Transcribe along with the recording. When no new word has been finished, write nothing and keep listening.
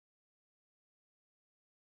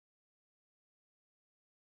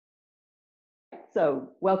So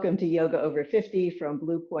welcome to Yoga Over 50 from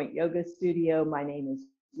Blue Point Yoga Studio. My name is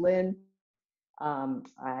Lynn.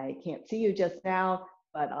 I can't see you just now,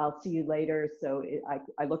 but I'll see you later. So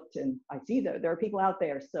I looked and I see that there are people out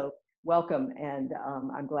there. So welcome, and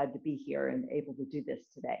I'm glad to be here and able to do this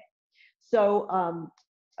today. So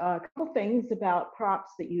a couple things about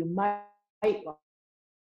props that you might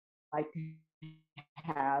like to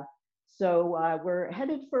have. So we're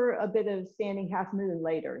headed for a bit of standing half moon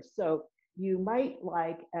later. So you might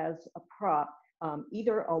like as a prop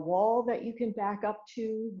either a wall that you can back up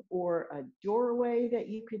to, or a doorway that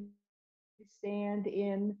you could stand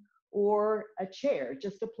in, or a chair,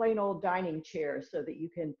 just a plain old dining chair, so that you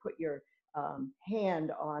can put your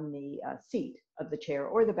hand on the seat of the chair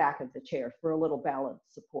or the back of the chair for a little balance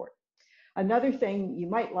support. Another thing you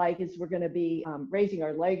might like is we're going to be raising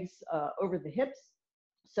our legs over the hips.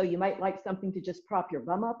 So you might like something to just prop your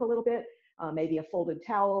bum up a little bit, maybe a folded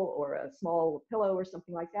towel or a small pillow or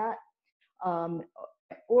something like that.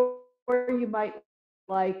 Or you might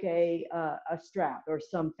like a strap or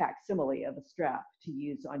some facsimile of a strap to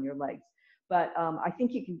use on your legs. But I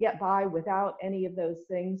think you can get by without any of those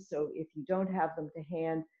things. So if you don't have them to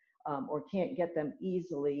hand or can't get them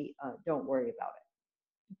easily, don't worry about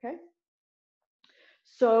it. Okay?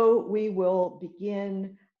 So we will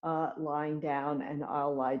begin lying down, and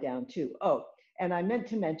I'll lie down too. Oh, and I meant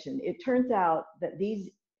to mention, it turns out that these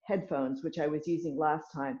headphones, which I was using last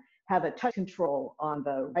time, have a touch control on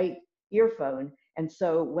the right earphone. And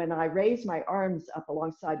so when I raise my arms up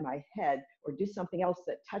alongside my head or do something else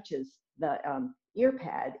that touches the ear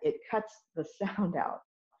pad, it cuts the sound out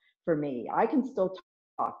for me. I can still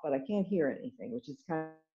talk, but I can't hear anything, which is kind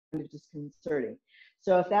of disconcerting.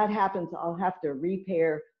 So if that happens, I'll have to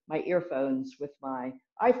repair my earphones with my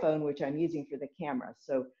iPhone, which I'm using for the camera.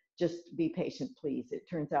 So just be patient, please. It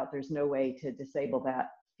turns out there's no way to disable that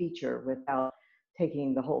feature without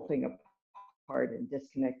taking the whole thing apart and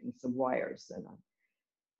disconnecting some wires. And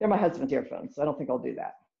they're my husband's earphones, so I don't think I'll do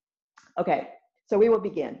that. Okay, so we will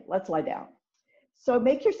begin. Let's lie down. So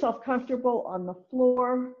make yourself comfortable on the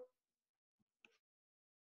floor.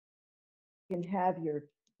 You can have your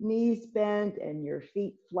knees bent and your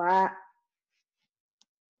feet flat.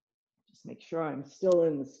 Just make sure I'm still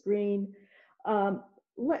in the screen.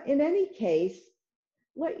 In any case,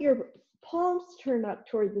 let your palms turn up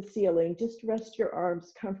toward the ceiling. Just rest your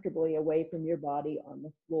arms comfortably away from your body on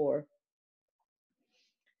the floor.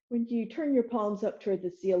 When you turn your palms up toward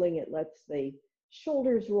the ceiling, it lets the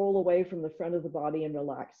shoulders roll away from the front of the body and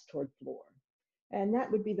relax toward the floor. And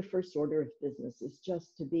that would be the first order of business, is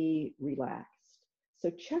just to be relaxed.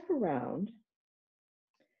 So check around.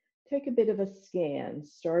 Take a bit of a scan,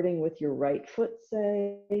 starting with your right foot,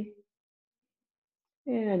 say,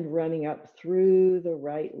 and running up through the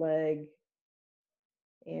right leg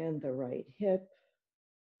and the right hip.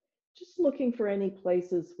 Just looking for any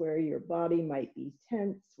places where your body might be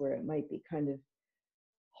tense, where it might be kind of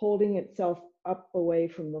holding itself up away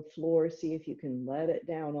from the floor. See if you can let it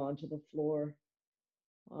down onto the floor,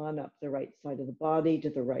 on up the right side of the body to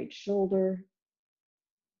the right shoulder,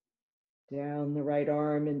 down the right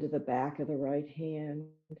arm into the back of the right hand,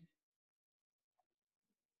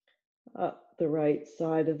 up the right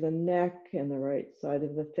side of the neck and the right side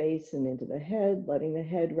of the face and into the head, letting the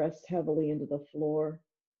head rest heavily into the floor.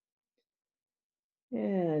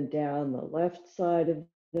 And down the left side of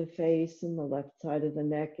the face and the left side of the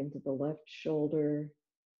neck into the left shoulder,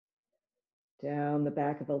 down the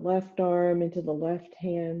back of the left arm into the left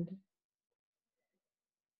hand,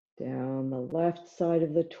 down the left side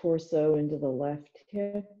of the torso into the left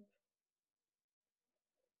hip,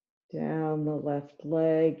 down the left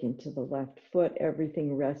leg into the left foot,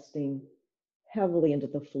 everything resting heavily into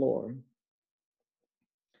the floor.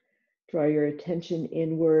 Draw your attention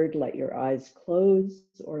inward, let your eyes close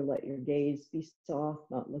or let your gaze be soft,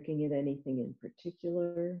 not looking at anything in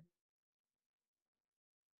particular.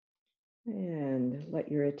 And let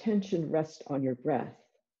your attention rest on your breath.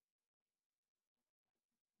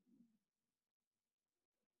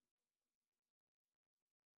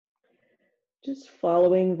 Just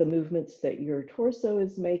following the movements that your torso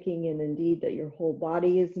is making, and indeed that your whole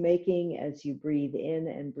body is making as you breathe in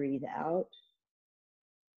and breathe out.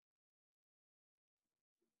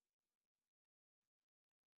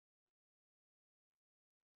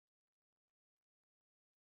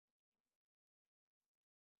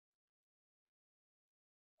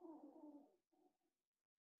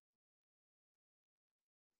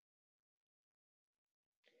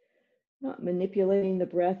 Not manipulating the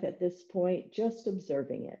breath at this point, just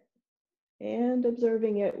observing it. And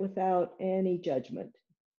observing it without any judgment.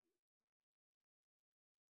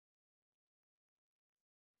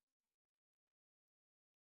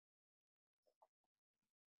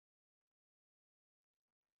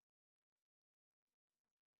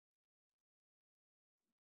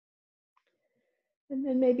 And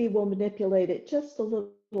then maybe we'll manipulate it just a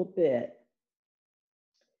little bit.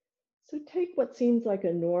 So take what seems like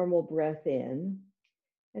a normal breath in,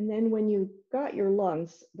 and then when you got your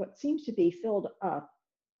lungs, what seems to be filled up,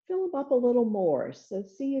 fill them up a little more. So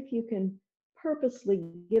see if you can purposely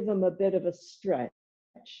give them a bit of a stretch.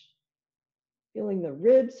 Feeling the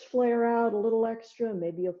ribs flare out a little extra.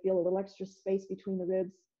 Maybe you'll feel a little extra space between the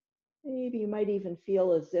ribs. Maybe you might even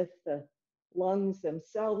feel as if the lungs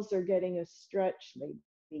themselves are getting a stretch,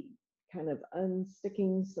 maybe kind of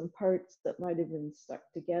unsticking some parts that might have been stuck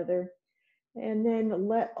together. And then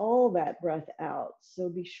let all that breath out. So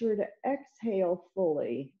be sure to exhale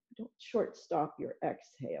fully. Don't short stop your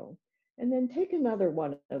exhale. And then take another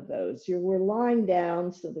one of those. We're lying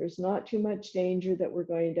down, so there's not too much danger that we're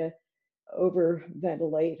going to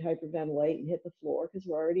overventilate, hyperventilate, and hit the floor because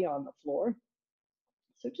we're already on the floor.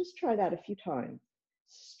 So just try that a few times.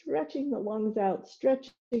 Stretching the lungs out,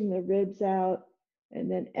 stretching the ribs out,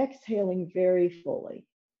 and then exhaling very fully.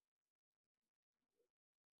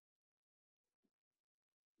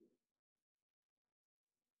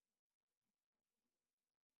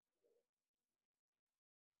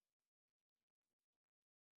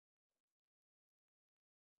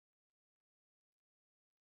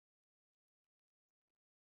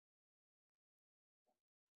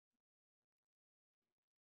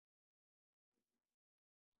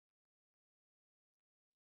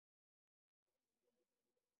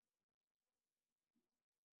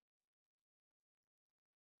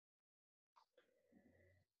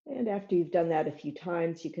 And after you've done that a few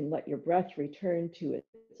times, you can let your breath return to its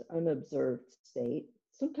unobserved state.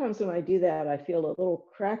 Sometimes when I do that, I feel a little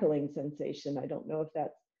crackling sensation. I don't know if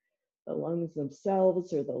that's the lungs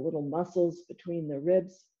themselves or the little muscles between the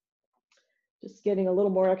ribs. Just getting a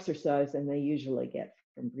little more exercise than they usually get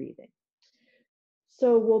from breathing.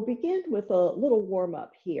 So we'll begin with a little warm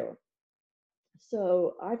up here.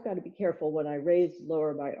 So I've got to be careful when I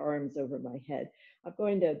lower my arms over my head. I'm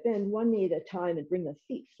going to bend one knee at a time and bring the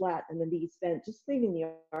feet flat and the knees bent, just leaving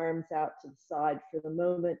the arms out to the side for the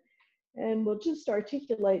moment. And we'll just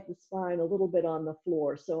articulate the spine a little bit on the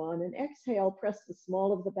floor. So on an exhale, press the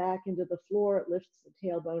small of the back into the floor. It lifts the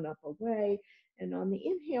tailbone up away. And on the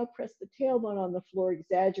inhale, press the tailbone on the floor,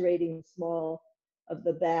 exaggerating the small of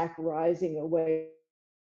the back, rising away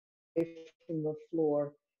from the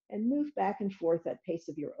floor, and move back and forth at pace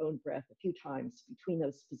of your own breath a few times between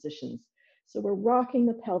those positions. So we're rocking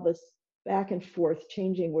the pelvis back and forth,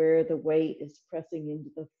 changing where the weight is pressing into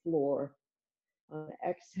the floor. On the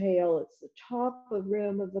exhale, it's the top of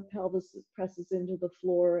rim of the pelvis that presses into the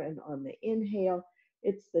floor, and on the inhale,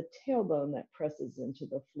 it's the tailbone that presses into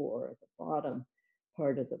the floor at the bottom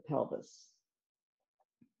part of the pelvis.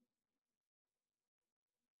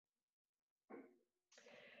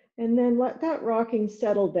 And then let that rocking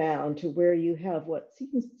settle down to where you have what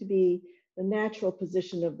seems to be the natural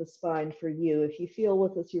position of the spine for you. If you feel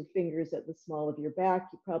with your fingers at the small of your back,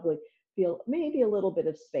 you probably feel maybe a little bit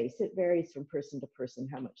of space. It varies from person to person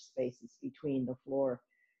how much space is between the floor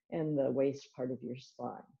and the waist part of your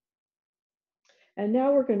spine. And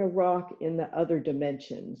now we're going to rock in the other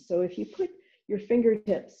dimension. So if you put your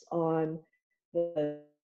fingertips on the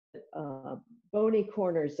bony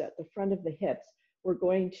corners at the front of the hips, we're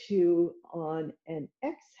going to, on an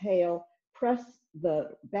exhale, press the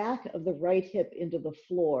back of the right hip into the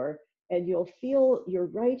floor, and you'll feel your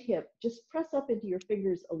right hip just press up into your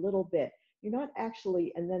fingers a little bit. You're not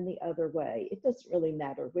actually, and then the other way. It doesn't really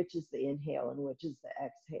matter which is the inhale and which is the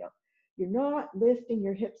exhale. You're not lifting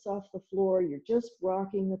your hips off the floor. You're just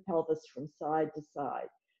rocking the pelvis from side to side.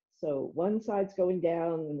 So one side's going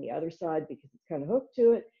down and the other side, because it's kind of hooked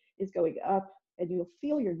to it, is going up, and you'll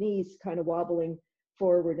feel your knees kind of wobbling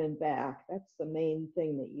forward and back. That's the main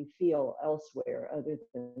thing that you feel elsewhere other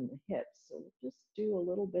than the hips. So just do a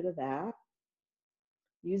little bit of that.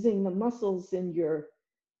 Using the muscles in your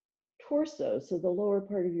torso, so the lower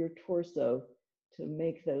part of your torso, to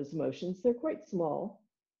make those motions. They're quite small.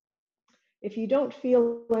 If you don't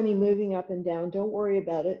feel any moving up and down, don't worry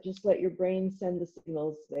about it. Just let your brain send the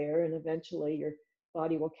signals there, and eventually your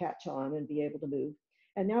body will catch on and be able to move.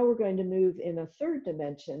 And now we're going to move in a third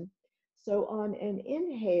dimension. So on an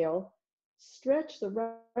inhale, stretch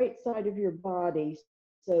the right side of your body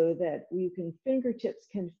so that fingertips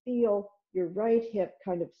can feel your right hip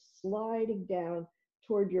kind of sliding down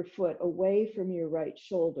toward your foot away from your right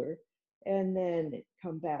shoulder. And then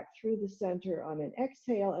come back through the center on an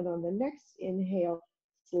exhale, and on the next inhale,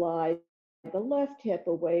 slide the left hip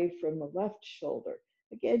away from the left shoulder.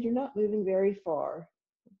 Again, you're not moving very far,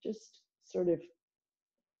 just sort of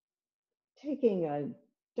taking a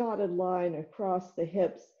dotted line across the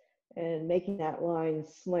hips and making that line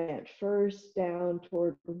slant first down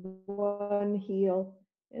toward one heel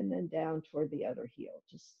and then down toward the other heel,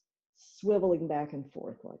 just swiveling back and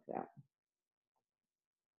forth like that.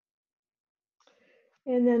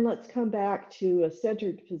 And then let's come back to a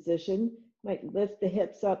centered position. Might lift the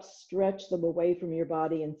hips up, stretch them away from your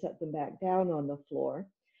body and set them back down on the floor.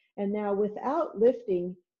 And now without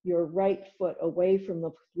lifting your right foot away from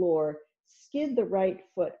the floor, skid the right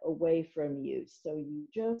foot away from you. So you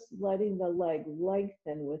just letting the leg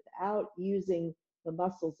lengthen without using the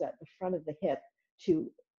muscles at the front of the hip to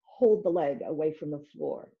hold the leg away from the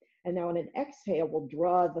floor. And now on an exhale, we'll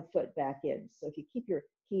draw the foot back in. So if you keep your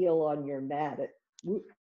heel on your mat, it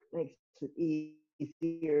makes it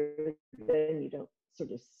easier. Then you don't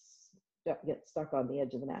sort of get stuck on the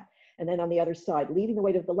edge of the mat. And then on the other side, leaving the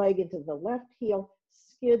weight of the leg into the left heel,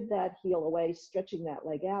 skid that heel away, stretching that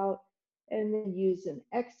leg out, and then use an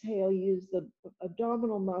exhale, use the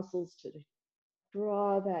abdominal muscles to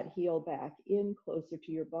draw that heel back in closer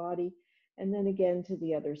to your body. And then again to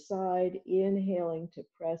the other side, inhaling to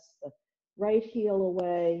press the right heel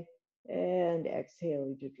away and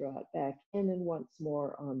exhaling to draw it back in. And once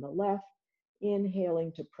more on the left,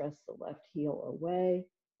 inhaling to press the left heel away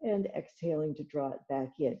and exhaling to draw it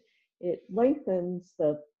back in. It lengthens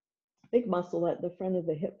the big muscle at the front of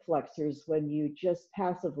the hip flexors when you just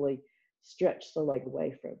passively stretch the leg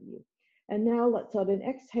away from you. And now let's on an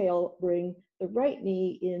exhale, bring the right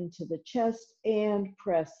knee into the chest and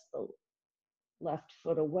press the left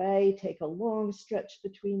foot away. Take a long stretch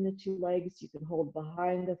between the two legs. You can hold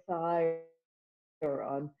behind the thigh or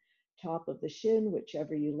on top of the shin,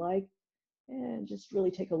 whichever you like. And just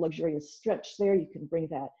really take a luxurious stretch there. You can bring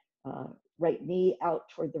that right knee out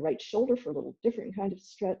toward the right shoulder for a little different kind of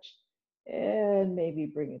stretch. And maybe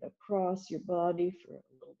bring it across your body for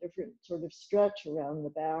a little different sort of stretch around the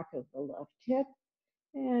back of the left hip.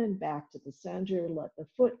 And back to the center. Let the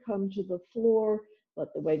foot come to the floor.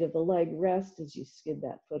 Let the weight of the leg rest as you skid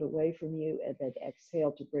that foot away from you. And then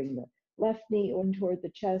exhale to bring the left knee in toward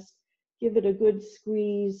the chest. Give it a good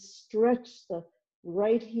squeeze. Stretch the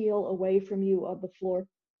right heel away from you on the floor.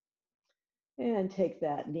 And take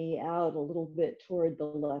that knee out a little bit toward the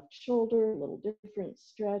left shoulder, a little different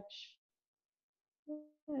stretch.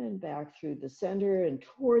 And back through the center and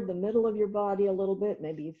toward the middle of your body a little bit.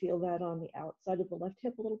 Maybe you feel that on the outside of the left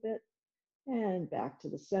hip a little bit. And back to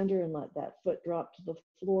the center and let that foot drop to the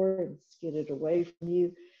floor and skid it away from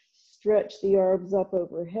you. Stretch the arms up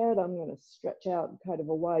overhead. I'm going to stretch out in kind of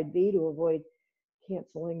a wide V to avoid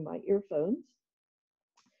canceling my earphones.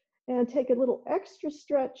 And take a little extra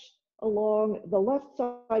stretch along the left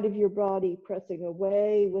side of your body, pressing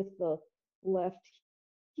away with the left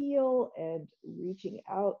heel and reaching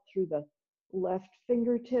out through the left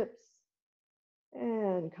fingertips.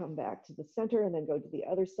 And come back to the center and then go to the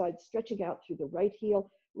other side, stretching out through the right heel,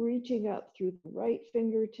 reaching up through the right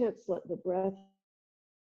fingertips. Let the breath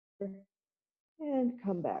and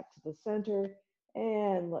come back to the center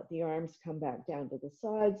and let the arms come back down to the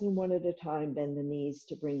sides, and one at a time bend the knees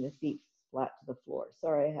to bring the feet flat to the floor.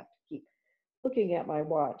 Sorry, I have to keep looking at my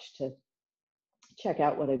watch to check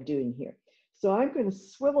out what I'm doing here. So I'm going to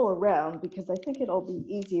swivel around because I think it'll be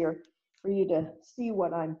easier for you to see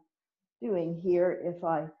what I'm doing here if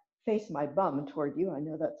I face my bum toward you. I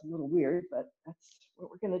know that's a little weird, but that's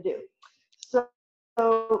what we're going to do. So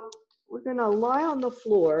we're going to lie on the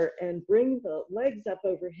floor and bring the legs up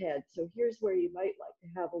overhead. So here's where you might like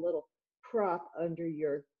to have a little prop under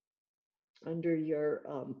your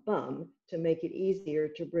bum to make it easier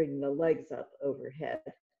to bring the legs up overhead.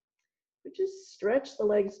 But just stretch the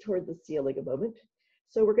legs toward the ceiling a moment.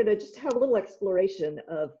 So we're going to just have a little exploration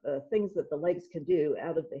of things that the legs can do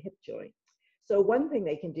out of the hip joint. So one thing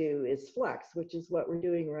they can do is flex, which is what we're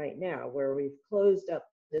doing right now, where we've closed up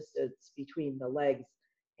the distance between the legs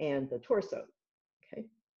and the torso. Okay.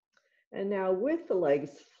 And now with the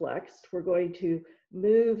legs flexed, we're going to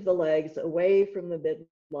move the legs away from the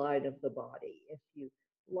midline of the body. If you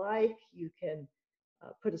like, you can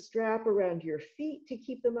put a strap around your feet to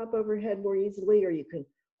keep them up overhead more easily, or you can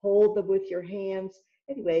hold them with your hands.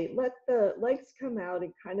 Anyway, let the legs come out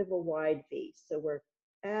in kind of a wide V. So we're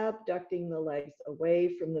abducting the legs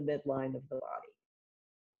away from the midline of the body.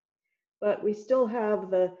 But we still have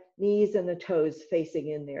the knees and the toes facing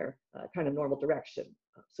in their kind of normal direction.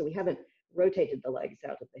 So we haven't rotated the legs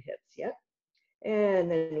out of the hips yet. And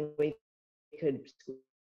then we could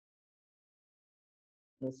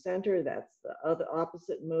the center, that's the other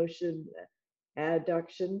opposite motion,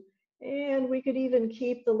 adduction. And we could even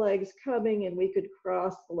keep the legs coming and we could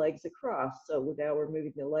cross the legs across. So now we're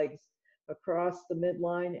moving the legs across the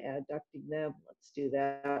midline, adducting them. Let's do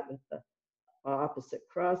that with the opposite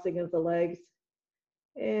crossing of the legs,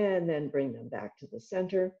 and then bring them back to the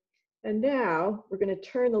center. And now we're going to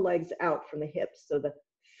turn the legs out from the hips. So the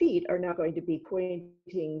feet are now going to be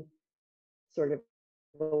pointing sort of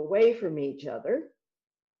away from each other.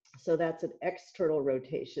 So that's an external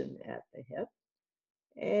rotation at the hip.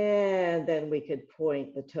 And then we could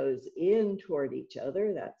point the toes in toward each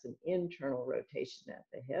other. That's an internal rotation at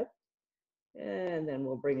the hip. And then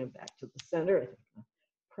we'll bring them back to the center. I think I'll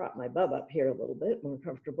prop my bum up here a little bit more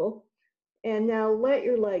comfortable. And now let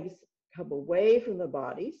your legs come away from the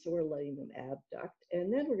body. So we're letting them abduct.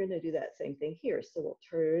 And then we're going to do that same thing here. So we'll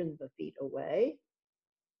turn the feet away,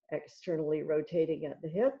 externally rotating at the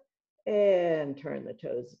hip, and turn the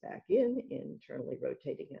toes back in, internally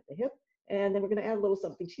rotating at the hip. And then we're going to add a little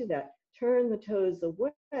something to that. Turn the toes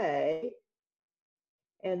away,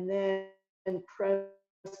 and then press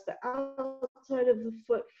the outside of the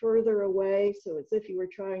foot further away. So it's if you were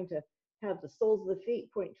trying to have the soles of the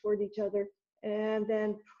feet point toward each other, and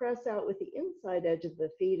then press out with the inside edge of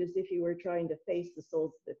the feet as if you were trying to face the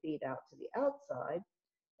soles of the feet out to the outside.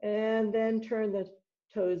 And then turn the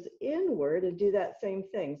toes inward and do that same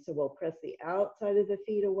thing. So we'll press the outside of the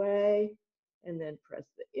feet away, and then press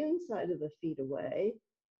the inside of the feet away,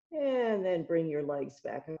 and then bring your legs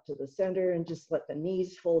back up to the center and just let the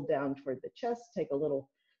knees fold down toward the chest. Take a little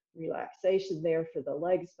relaxation there for the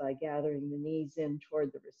legs by gathering the knees in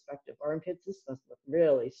toward the respective armpits. This must look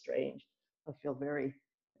really strange. I feel very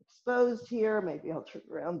exposed here. Maybe I'll turn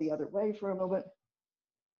around the other way for a moment.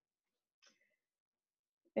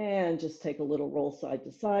 And just take a little roll side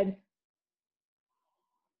to side.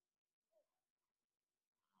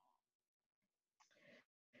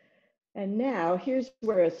 And now here's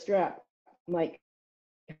where a strap might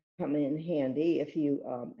come in handy if you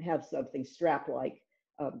have something strap-like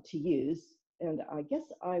to use. And I guess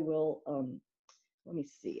I will, let me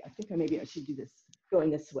see, I think maybe I should do this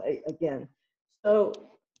going this way again. So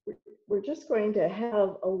we're just going to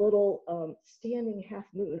have a little standing half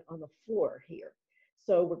moon on the floor here.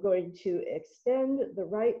 So we're going to extend the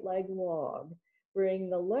right leg long, bring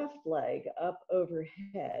the left leg up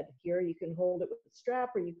overhead. Here you can hold it with the strap,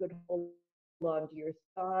 or you could hold onto your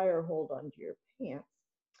thigh or hold onto your pants.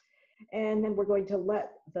 And then we're going to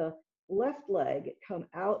let the left leg come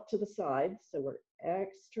out to the side. So we're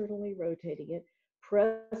externally rotating it.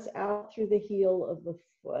 Press out through the heel of the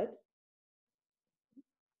foot.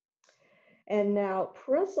 And now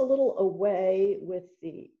press a little away with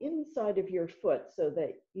the inside of your foot so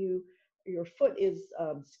that your foot is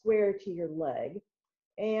square to your leg.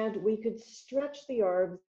 And we could stretch the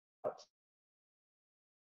arms out to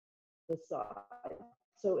the side.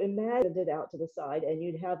 So imagine it out to the side, and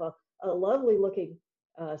you'd have a lovely looking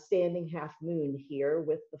standing half moon here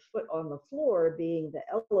with the foot on the floor being the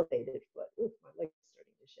elevated foot. Ooh, my leg's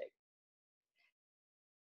starting to shake.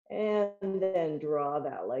 And then draw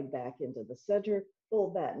that leg back into the center,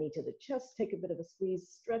 fold that knee to the chest, take a bit of a squeeze,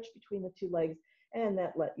 stretch between the two legs, and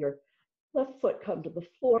that let your left foot come to the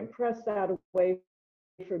floor and press that away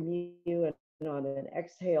from you. And on an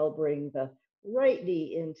exhale, bring the right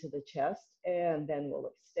knee into the chest, and then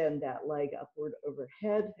we'll extend that leg upward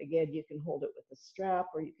overhead. Again, you can hold it with a strap,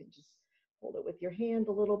 or you can just hold it with your hand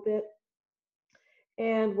a little bit.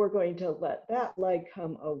 And we're going to let that leg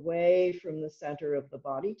come away from the center of the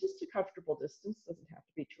body, just a comfortable distance, doesn't have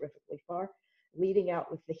to be terrifically far. Leading out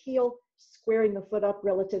with the heel, squaring the foot up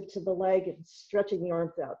relative to the leg and stretching the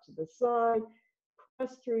arms out to the side.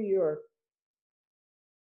 Press through your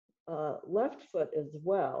left foot as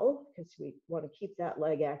well, because we want to keep that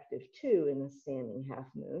leg active too in a standing half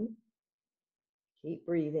moon. Keep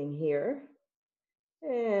breathing here.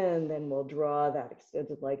 And then we'll draw that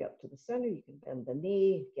extended leg up to the center. You can bend the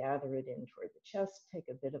knee, gather it in toward the chest, take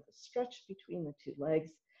a bit of a stretch between the two legs.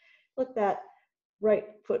 Let that right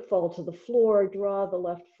foot fall to the floor, draw the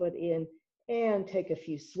left foot in, and take a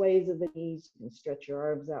few sways of the knees. You can stretch your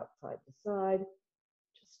arms out side to side.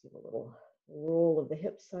 Just give a little roll of the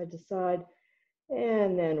hips side to side,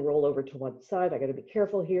 and then roll over to one side. I got to be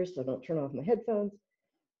careful here so I don't turn off my headphones.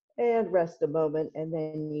 And rest a moment, and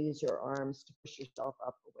then use your arms to push yourself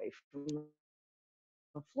up away from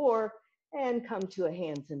the floor and come to a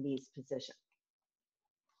hands and knees position.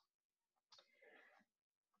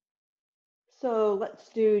 So let's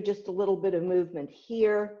do just a little bit of movement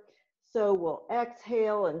here. So we'll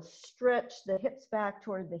exhale and stretch the hips back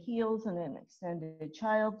toward the heels in an extended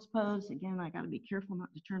child's pose. Again, I got to be careful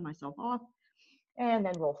not to turn myself off. And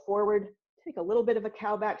then roll forward. Take a little bit of a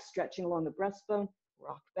cow back, stretching along the breastbone.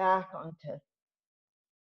 Rock back onto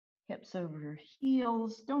hips over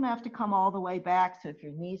heels. Don't have to come all the way back. So if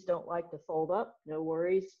your knees don't like to fold up, no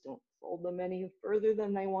worries. Don't fold them any further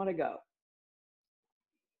than they want to go.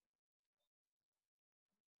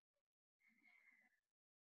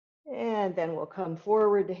 And then we'll come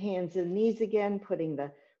forward to hands and knees again, putting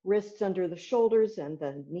the wrists under the shoulders and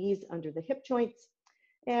the knees under the hip joints.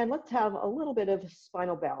 And let's have a little bit of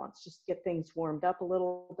spinal balance, just get things warmed up a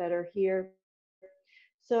little better here.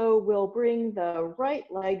 So we'll bring the right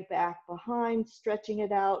leg back behind, stretching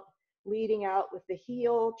it out, leading out with the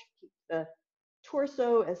heel, keep the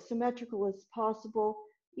torso as symmetrical as possible.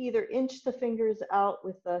 Either inch the fingers out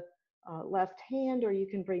with the left hand, or you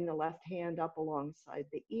can bring the left hand up alongside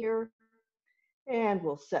the ear. And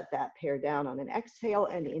we'll set that pair down on an exhale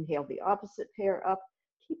and inhale the opposite pair up,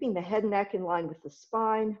 keeping the head and neck in line with the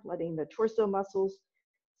spine, letting the torso muscles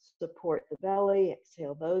support the belly.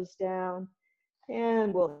 Exhale those down.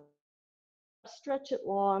 And we'll stretch it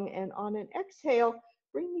long. And on an exhale,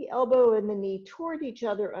 bring the elbow and the knee toward each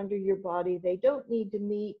other under your body. They don't need to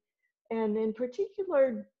meet. And in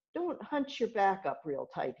particular, don't hunch your back up real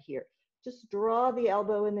tight here. Just draw the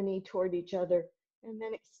elbow and the knee toward each other and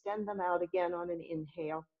then extend them out again on an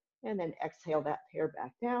inhale. And then exhale that pair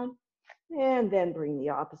back down. And then bring the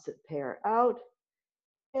opposite pair out.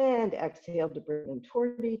 And exhale to bring them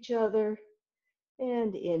toward each other.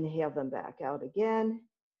 And inhale them back out again.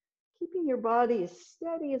 Keeping your body as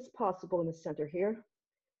steady as possible in the center here.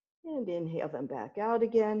 And inhale them back out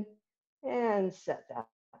again. And set that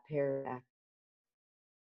pair back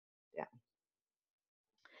down.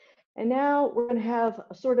 And now we're going to have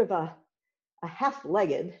a sort of a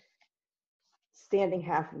half-legged standing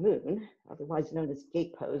half moon, otherwise known as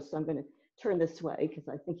gate pose. So I'm going to turn this way because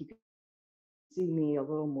I think you can see me a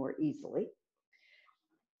little more easily.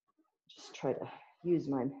 Just try to use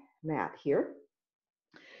my mat here.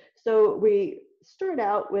 So we start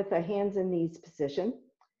out with a hands and knees position,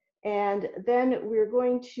 and then we're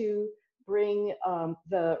going to bring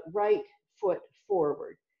the right foot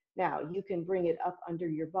forward. Now you can bring it up under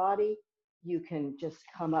your body. You can just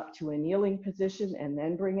come up to a kneeling position and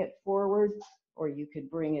then bring it forward, or you could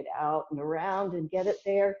bring it out and around and get it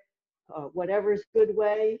there. Whatever's a good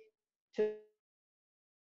way to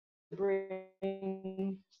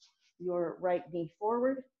bring your right knee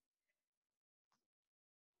forward.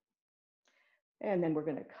 And then we're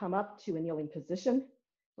going to come up to a kneeling position.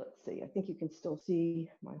 Let's see, I think you can still see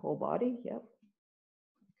my whole body. Yep.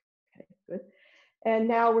 Okay, good. And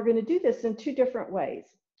now we're going to do this in two different ways.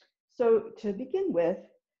 So to begin with,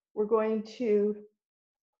 we're going to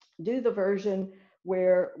do the version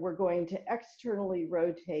where we're going to externally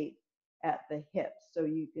rotate at the hips. So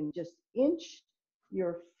you can just inch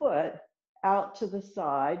your foot out to the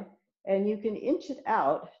side, and you can inch it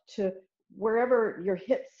out to wherever your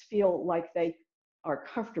hips feel like they are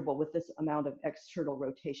comfortable with this amount of external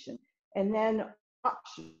rotation. And then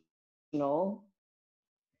optional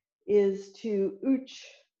is to ooch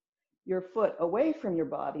your foot away from your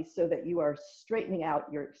body so that you are straightening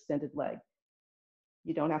out your extended leg.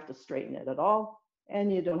 You don't have to straighten it at all,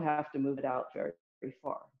 and you don't have to move it out very, very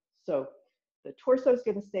far. So the torso is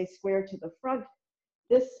going to stay square to the front.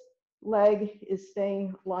 This leg is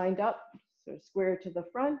staying lined up, so square to the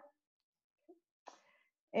front.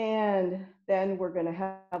 And then we're going to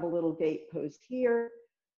have a little gate pose here.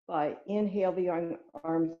 By inhale the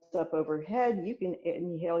arms up overhead, you can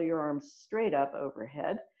inhale your arms straight up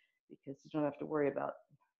overhead because you don't have to worry about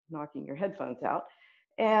knocking your headphones out.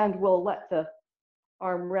 And we'll let the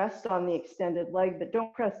arm rest on the extended leg, but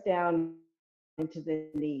don't press down into the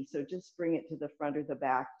knee. So just bring it to the front or the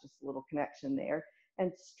back, just a little connection there.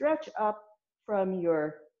 And stretch up from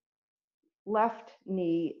your left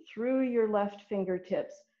knee through your left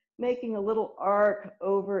fingertips, making a little arc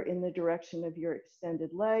over in the direction of your extended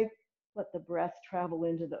leg. Let the breath travel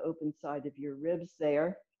into the open side of your ribs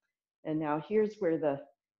there. And now here's where the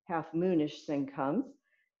half moonish thing comes.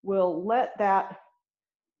 We'll let that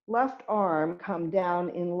left arm come down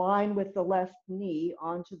in line with the left knee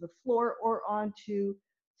onto the floor or onto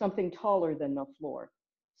something taller than the floor.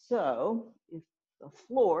 So if the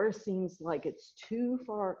floor seems like it's too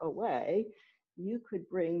far away, you could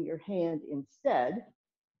bring your hand instead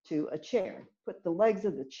to a chair. Put the legs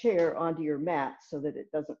of the chair onto your mat so that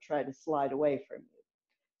it doesn't try to slide away from you.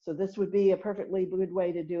 So this would be a perfectly good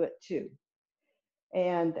way to do it too.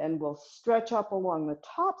 And then we'll stretch up along the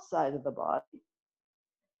top side of the body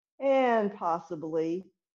and possibly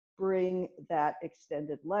bring that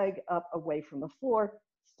extended leg up away from the floor,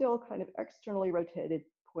 still kind of externally rotated,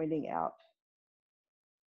 pointing out.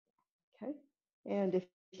 Okay, and if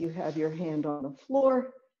you have your hand on the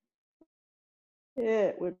floor,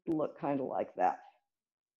 it would look kind of like that.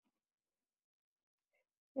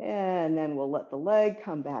 And then we'll let the leg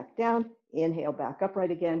come back down, inhale back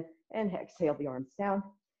upright again, and exhale the arms down,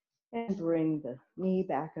 and bring the knee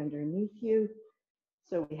back underneath you.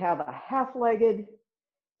 So we have a half-legged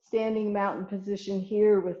standing mountain position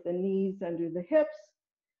here with the knees under the hips,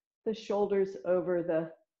 the shoulders over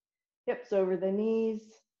the hips over the knees,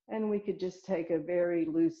 and we could just take a very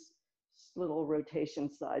loose little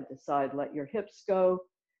rotation side to side. Let your hips go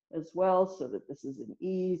as well so that this is an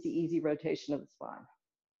easy, easy rotation of the spine.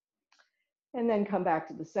 And then come back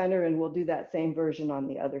to the center and we'll do that same version on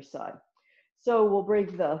the other side. So we'll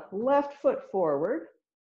bring the left foot forward,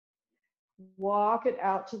 walk it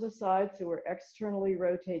out to the side so we're externally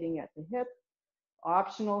rotating at the hip.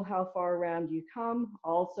 Optional how far around you come,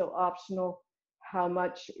 also optional how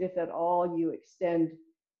much, if at all, you extend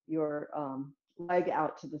your leg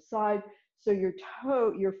out to the side. So your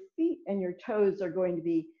feet and your toes are going to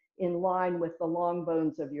be in line with the long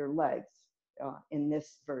bones of your legs in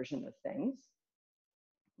this version of things.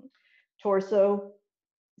 Torso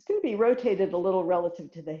is going to be rotated a little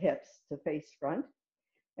relative to the hips to face front.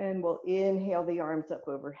 And we'll inhale the arms up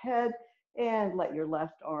overhead and let your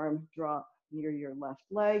left arm drop near your left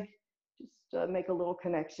leg. Just make a little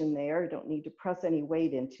connection there. You don't need to press any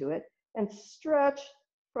weight into it. And stretch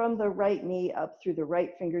from the right knee up through the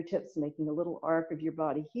right fingertips, making a little arc of your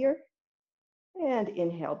body here. And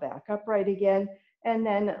inhale back upright again. And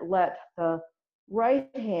then let the right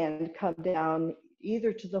hand come down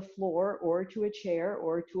either to the floor or to a chair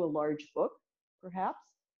or to a large book, perhaps.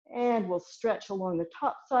 And we'll stretch along the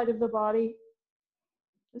top side of the body.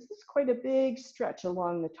 This is quite a big stretch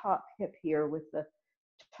along the top hip here with the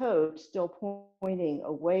toe still pointing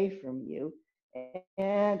away from you.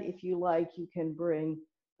 And if you like, you can bring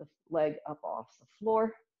the leg up off the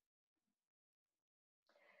floor.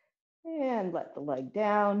 And let the leg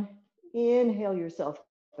down. Inhale yourself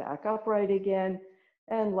back upright again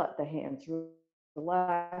and let the hands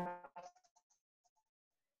relax.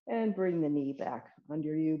 And bring the knee back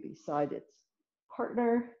under you beside its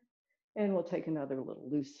partner. And we'll take another little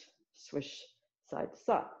loose swish side to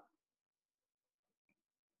side.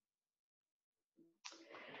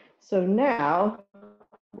 So now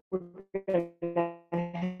we're going to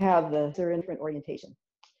have the different orientation.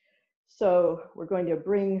 So we're going to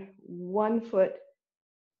bring one foot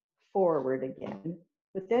forward again,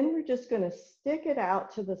 but then we're just going to stick it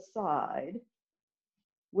out to the side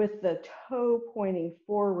with the toe pointing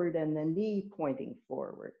forward and the knee pointing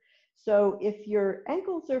forward. So if your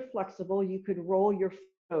ankles are flexible, you could roll your foot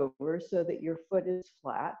over so that your foot is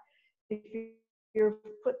flat. If your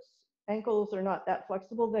ankles are not that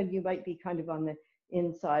flexible, then you might be kind of on the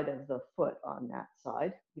inside of the foot on that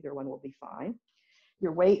side. Either one will be fine.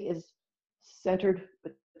 Your weight is centered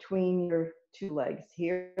between your two legs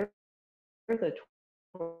here, the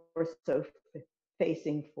torso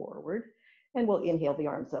facing forward. And we'll inhale the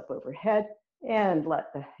arms up overhead and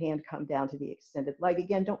let the hand come down to the extended leg.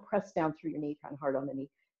 Again, don't press down through your knee, kind of hard on the knee.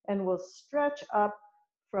 And we'll stretch up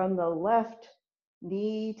from the left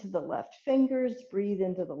knee to the left fingers. Breathe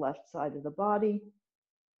into the left side of the body.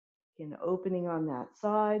 Again, opening on that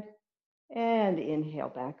side. And inhale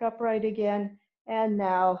back upright again. And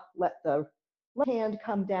now let the left hand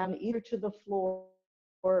come down either to the floor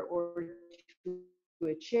or to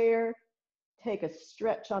a chair. Take a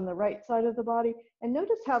stretch on the right side of the body and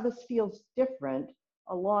notice how this feels different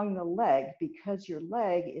along the leg because your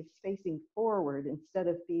leg is facing forward instead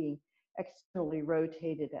of being externally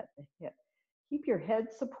rotated at the hip. Keep your head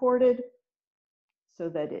supported so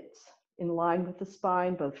that it's in line with the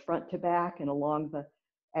spine, both front to back and along the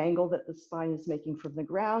angle that the spine is making from the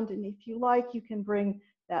ground. And if you like, you can bring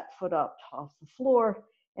that foot up off the floor.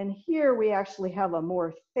 And here we actually have a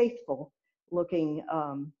more faithful looking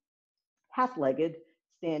half-legged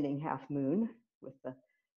standing half moon with the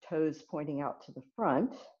toes pointing out to the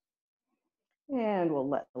front. And we'll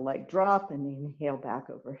let the leg drop and inhale back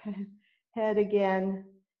overhead again.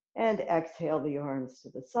 And exhale the arms to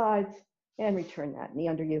the sides and return that knee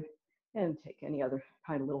under you. And take any other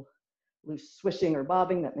kind of little loose swishing or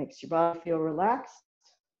bobbing that makes your body feel relaxed.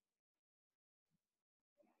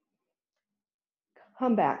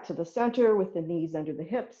 Come back to the center with the knees under the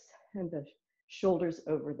hips and the shoulders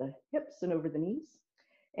over the hips and over the knees.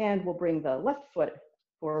 And we'll bring the left foot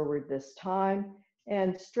forward this time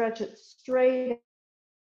and stretch it straight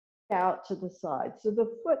out to the side. So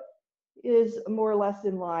the foot is more or less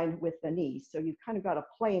in line with the knee. So you've kind of got a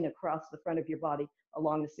plane across the front of your body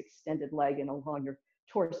along this extended leg and along your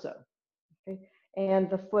torso. Okay? And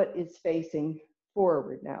the foot is facing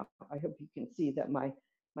forward now. I hope you can see that my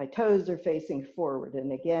toes are facing forward.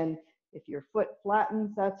 And again, if your foot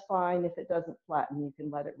flattens, that's fine. If it doesn't flatten, you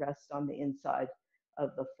can let it rest on the inside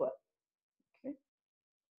of the foot. Okay.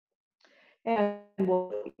 And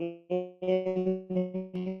we'll inhale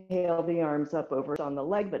the arms up over on the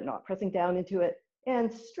leg, but not pressing down into it.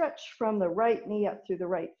 And stretch from the right knee up through the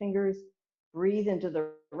right fingers. Breathe into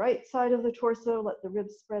the right side of the torso. Let the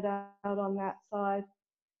ribs spread out on that side.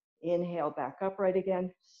 Inhale, back upright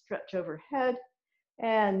again. Stretch overhead.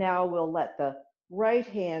 And now we'll let the right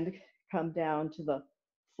hand come down to the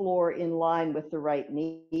floor in line with the right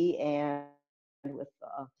knee and with the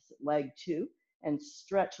opposite leg too. And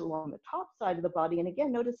stretch along the top side of the body. And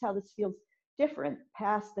again, notice how this feels different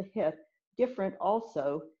past the hip, different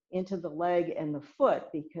also into the leg and the foot,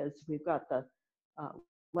 because we've got the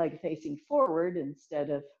leg facing forward instead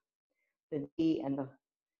of the knee and the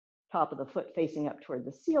top of the foot facing up toward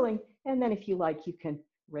the ceiling. And then if you like, you can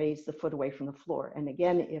raise the foot away from the floor. And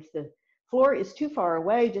again, if the floor is too far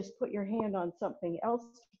away, just put your hand on something else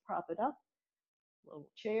to prop it up, a little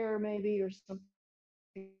chair maybe or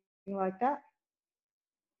something like that.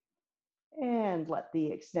 And let the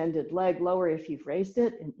extended leg lower if you've raised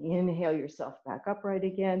it, and inhale yourself back upright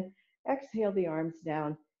again. Exhale the arms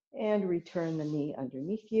down and return the knee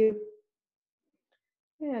underneath you.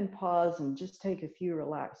 And pause and just take a few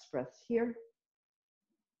relaxed breaths here.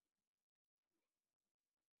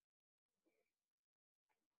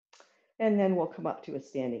 And then we'll come up to a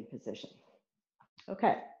standing position.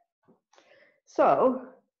 Okay, so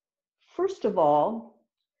first of all,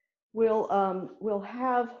 we'll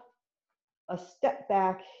have a step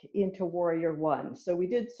back into Warrior One. So we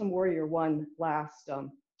did some Warrior One last,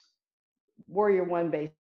 Warrior One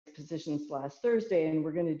based positions last Thursday, and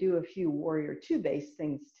we're gonna do a few Warrior Two based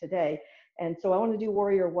things today. And so I wanna do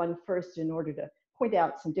Warrior One first in order to point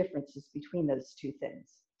out some differences between those two things.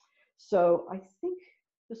 So I think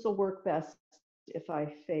this will work best if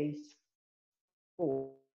I face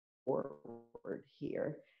forward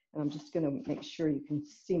here. And I'm just going to make sure you can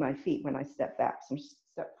see my feet when I step back. So I'm just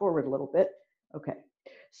step forward a little bit. Okay.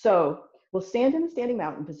 So we'll stand in the standing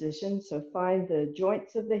mountain position. So find the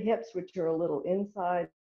joints of the hips, which are a little inside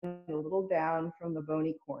and a little down from the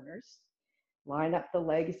bony corners. Line up the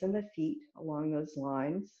legs and the feet along those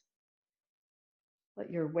lines. Let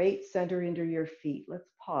your weight center into your feet. Let's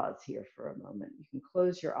pause here for a moment. You can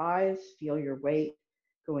close your eyes, feel your weight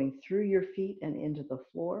going through your feet and into the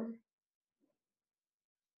floor.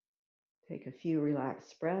 Take a few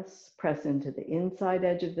relaxed breaths. Press into the inside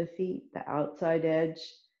edge of the feet, the outside edge,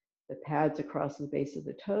 the pads across the base of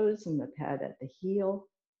the toes, and the pad at the heel.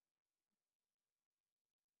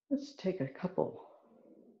 Let's take a couple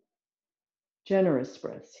generous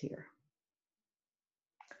breaths here.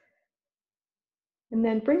 And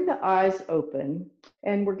then bring the eyes open,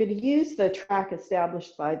 and we're going to use the track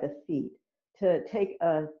established by the feet to take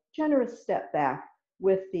a generous step back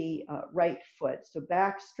with the right foot. So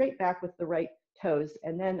back, straight back with the right toes,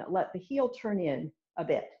 and then let the heel turn in a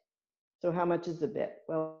bit. So how much is a bit?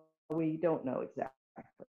 Well, we don't know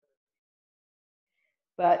exactly.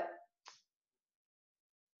 But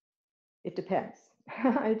it depends.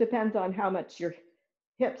 It depends on how much your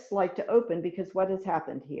hips like to open, because what has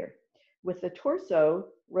happened here? With the torso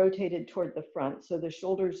rotated toward the front, so the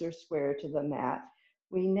shoulders are square to the mat,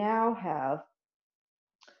 we now have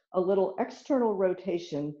a little external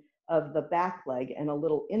rotation of the back leg and a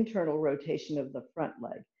little internal rotation of the front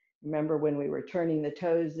leg. Remember when we were turning the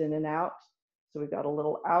toes in and out? So we got a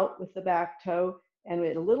little out with the back toe and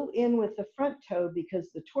a little in with the front toe,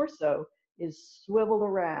 because the torso is swiveled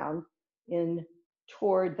around in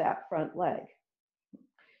toward that front leg.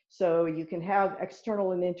 So you can have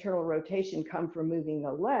external and internal rotation come from moving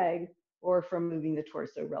the leg or from moving the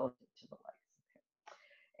torso relative to the legs.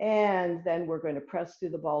 Okay. And then we're going to press through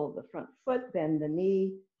the ball of the front foot, bend the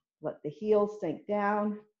knee, let the heel sink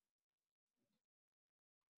down.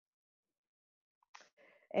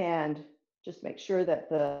 And just make sure that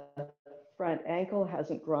the front ankle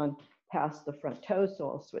hasn't grown past the front toe. So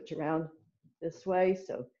I'll switch around this way.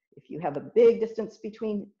 So if you have a big distance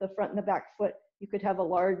between the front and the back foot, you could have a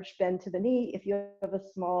large bend to the knee. If you have a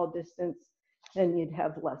small distance, then you'd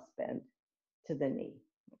have less bend to the knee.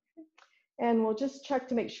 Okay. And we'll just check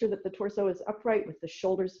to make sure that the torso is upright with the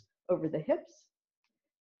shoulders over the hips.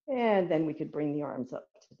 And then we could bring the arms up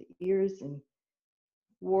to the ears and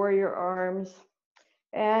warrior arms.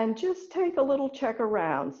 And just take a little check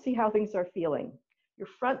around, see how things are feeling. Your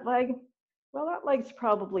front leg, well, that leg's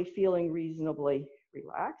probably feeling reasonably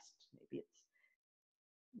relaxed. Maybe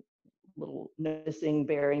it's a little noticing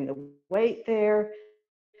bearing the weight there.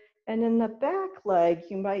 And in the back leg,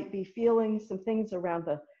 you might be feeling some things around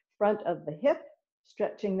the front of the hip,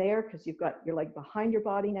 stretching there because you've got your leg behind your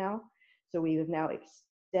body now. So we have now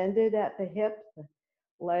extended at the hip. The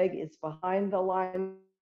leg is behind the line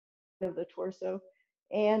of the torso,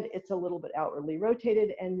 and it's a little bit outwardly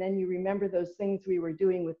rotated. And then you remember those things we were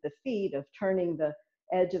doing with the feet of turning the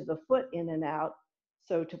edge of the foot in and out.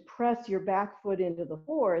 So to press your back foot into the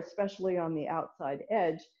floor, especially on the outside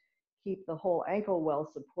edge, keep the whole ankle well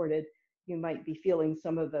supported, you might be feeling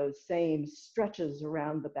some of those same stretches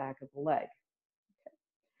around the back of the leg.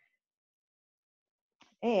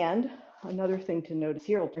 And another thing to notice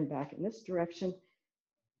here, I'll turn back in this direction,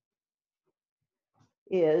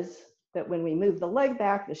 is that when we move the leg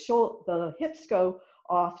back, the hips go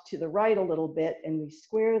off to the right a little bit, and we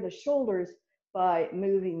square the shoulders by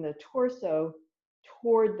moving the torso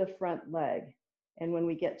toward the front leg. And when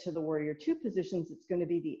we get to the Warrior Two positions, it's going to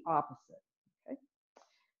be the opposite. Okay?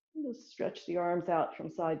 Just stretch the arms out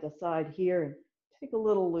from side to side here and take a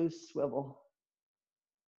little loose swivel.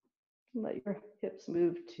 Let your hips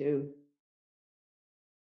move to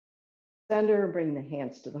center and bring the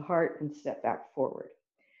hands to the heart and step back forward.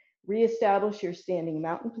 Reestablish your standing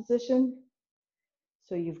mountain position.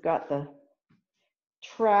 So you've got the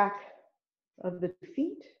track of the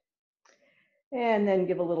feet. And then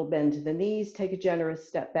give a little bend to the knees. Take a generous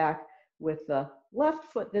step back with the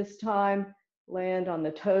left foot this time. Land on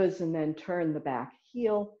the toes and then turn the back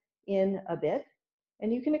heel in a bit.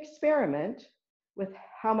 And you can experiment with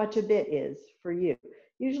how much a bit is for you.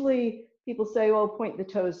 Usually people say, well, point the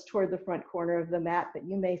toes toward the front corner of the mat, but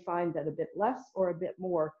you may find that a bit less or a bit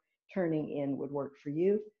more turning in would work for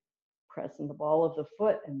you. Press in the ball of the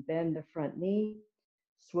foot and bend the front knee.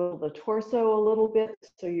 Swivel the torso a little bit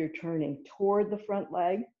so you're turning toward the front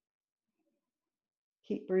leg.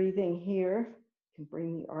 Keep breathing here. You can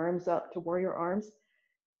bring the arms up to warrior arms.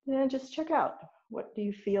 And just check out, what do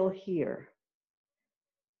you feel here?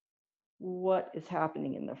 What is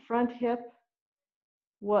happening in the front hip?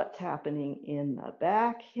 What's happening in the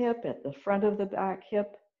back hip, at the front of the back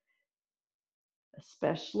hip?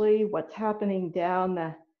 Especially what's happening down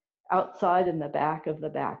the outside and the back of the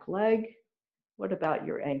back leg? What about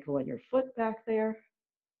your ankle and your foot back there?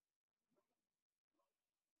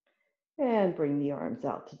 And bring the arms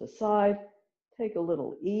out to the side. Take a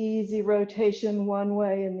little easy rotation one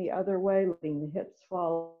way and the other way, letting the hips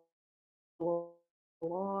follow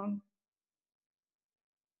along.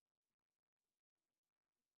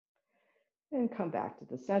 And come back to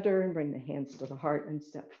the center and bring the hands to the heart and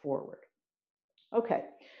step forward. Okay,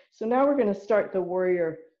 so now we're going to start the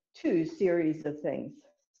Warrior Two series of things.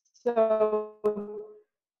 So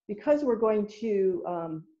because we're going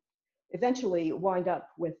to eventually wind up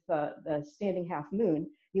with the standing half moon,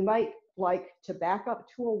 you might like to back up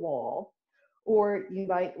to a wall, or you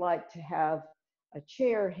might like to have a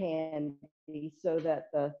chair handy so that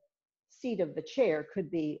the seat of the chair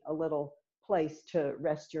could be a little place to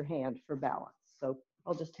rest your hand for balance. So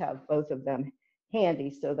I'll just have both of them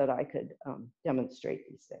handy so that I could demonstrate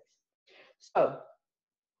these things. So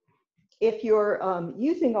if you're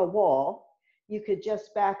using a wall, you could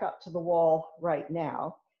just back up to the wall right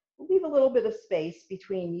now. Leave a little bit of space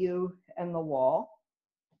between you and the wall,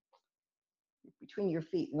 between your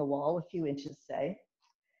feet and the wall, a few inches, say,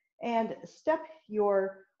 and step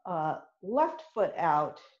your left foot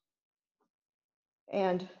out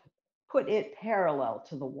and put it parallel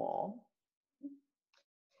to the wall.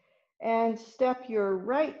 And step your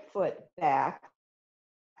right foot back.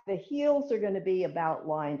 The heels are going to be about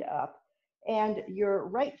lined up, and your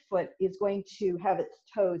right foot is going to have its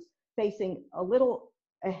toes facing a little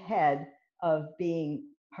ahead of being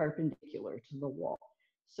perpendicular to the wall.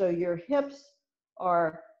 So your hips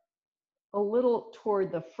are a little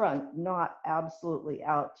toward the front, not absolutely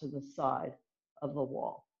out to the side of the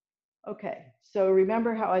wall. Okay, so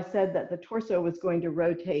remember how I said that the torso was going to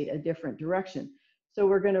rotate a different direction. So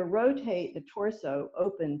we're going to rotate the torso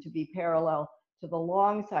open to be parallel to the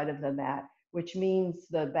long side of the mat, which means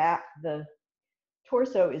the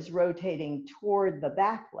torso is rotating toward the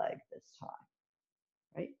back leg this time,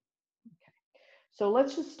 right? Okay. So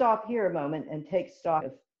let's just stop here a moment and take stock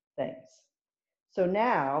of things. So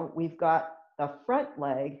now we've got the front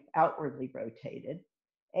leg outwardly rotated,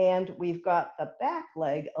 and we've got the back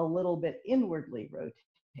leg a little bit inwardly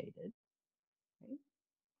rotated. Okay.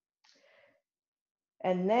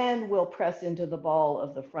 And then we'll press into the ball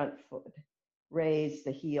of the front foot, raise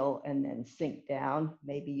the heel, and then sink down.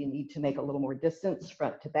 Maybe you need to make a little more distance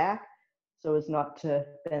front to back so as not to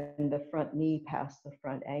bend the front knee past the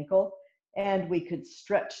front ankle. And we could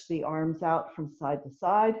stretch the arms out from side to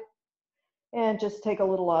side and just take a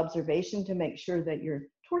little observation to make sure that your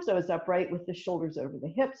torso is upright with the shoulders over the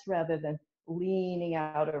hips rather than leaning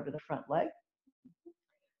out over the front leg.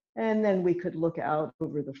 And then we could look out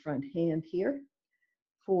over the front hand here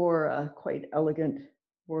for a quite elegant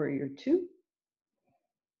Warrior Two.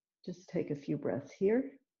 Just take a few breaths here.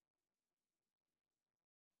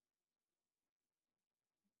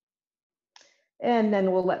 And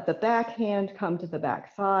then we'll let the back hand come to the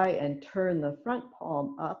back thigh and turn the front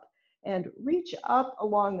palm up and reach up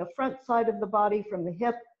along the front side of the body from the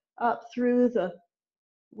hip up through the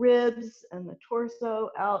ribs and the torso,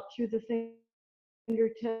 out through the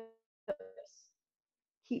fingertips.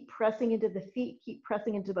 Keep pressing into the feet, keep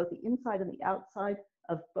pressing into both the inside and the outside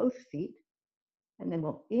of both feet. And then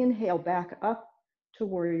we'll inhale back up to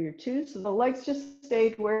warrior two. So the legs just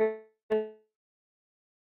stayed where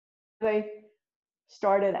they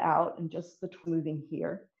started out and just the moving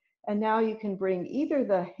here. And now you can bring either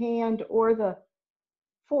the hand or the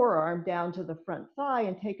forearm down to the front thigh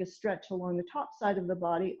and take a stretch along the top side of the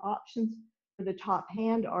body. Options for the top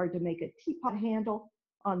hand are to make a teapot handle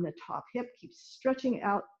on the top hip. Keep stretching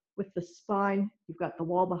out with the spine. You've got the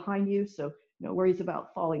wall behind you, so no worries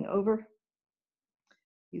about falling over.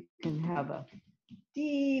 You can have a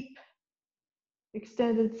deep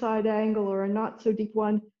extended side angle or a not so deep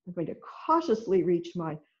one. I'm going to cautiously reach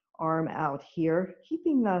my arm out here,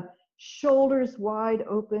 keeping the shoulders wide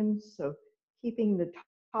open, so keeping the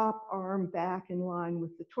top arm back in line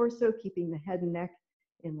with the torso, keeping the head and neck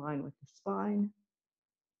in line with the spine.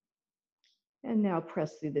 And now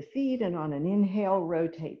press through the feet, and on an inhale,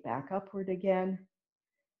 rotate back upward again.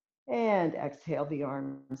 And exhale the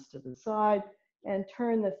arms to the side and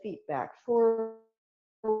turn the feet back forward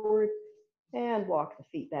and walk the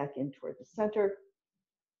feet back in toward the center.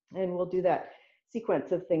 And we'll do that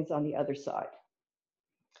sequence of things on the other side.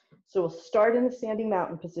 So we'll start in the standing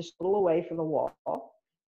mountain position, a little away from the wall.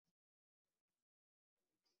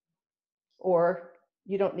 Or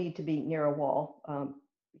you don't need to be near a wall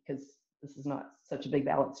because this is not such a big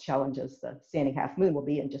balance challenge as the standing half moon will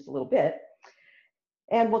be in just a little bit.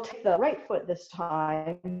 And we'll take the right foot this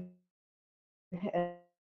time.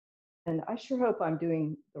 And I sure hope I'm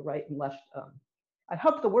doing the right and left. I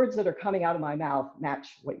hope the words that are coming out of my mouth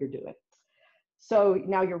match what you're doing. So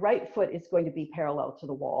now your right foot is going to be parallel to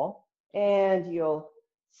the wall, and you'll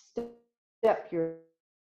step your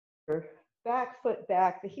back foot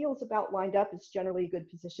back. The heel's about lined up. It's generally a good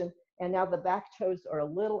position. And now the back toes are a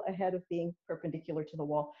little ahead of being perpendicular to the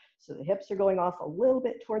wall. So the hips are going off a little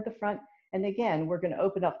bit toward the front. And again, we're going to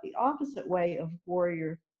open up the opposite way of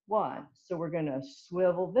warrior one. So we're going to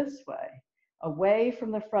swivel this way, away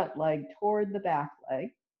from the front leg toward the back leg.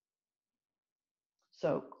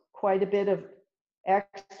 So quite a bit of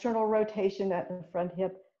external rotation at the front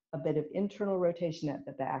hip, a bit of internal rotation at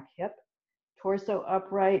the back hip. Torso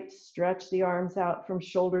upright, stretch the arms out from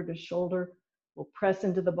shoulder to shoulder. We'll press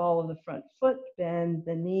into the ball of the front foot, bend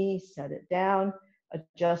the knee, set it down,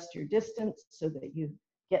 adjust your distance so that you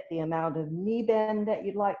get the amount of knee bend that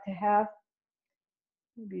you'd like to have.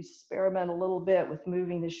 Maybe experiment a little bit with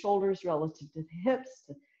moving the shoulders relative to the hips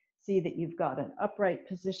to see that you've got an upright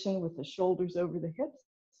position with the shoulders over the hips.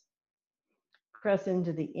 Press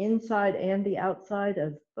into the inside and the outside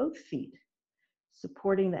of both feet,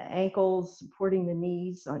 supporting the ankles, supporting the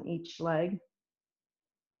knees on each leg.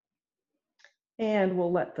 And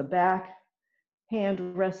we'll let the back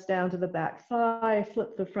hand rest down to the back thigh,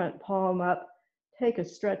 flip the front palm up, take a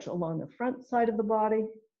stretch along the front side of the body.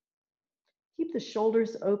 Keep the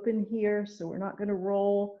shoulders open here, so we're not going to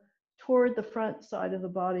roll toward the front side of the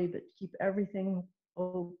body, but keep everything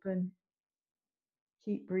open.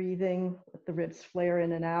 Keep breathing, let the ribs flare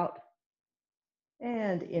in and out.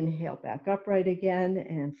 And inhale back upright again.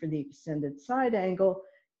 And for the extended side angle,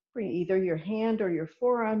 bring either your hand or your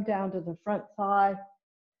forearm down to the front thigh.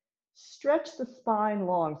 Stretch the spine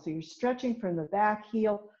long. So you're stretching from the back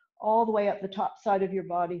heel all the way up the top side of your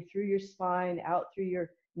body, through your spine, out through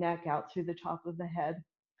your neck, out through the top of the head.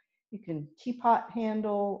 You can teapot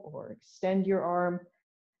handle or extend your arm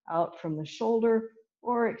out from the shoulder,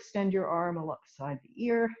 or extend your arm alongside the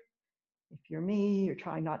ear. If you're me, you're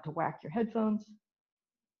trying not to whack your headphones.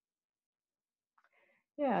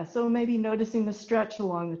 Yeah, so maybe noticing the stretch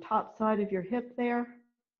along the top side of your hip there.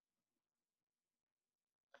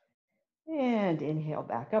 And inhale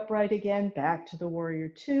back upright again, back to the warrior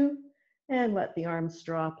two, and let the arms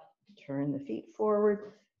drop. Turn the feet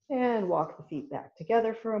forward and walk the feet back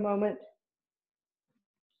together for a moment.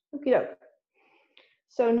 Okie doke.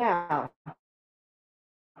 So now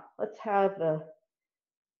let's have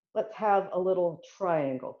a little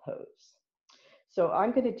triangle pose. So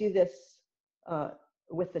I'm going to do this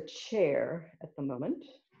with a chair at the moment,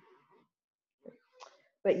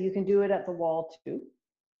 but you can do it at the wall too.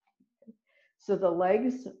 So the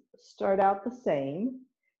legs start out the same.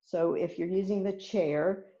 So if you're using the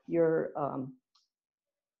chair, your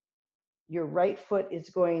right foot is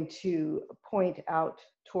going to point out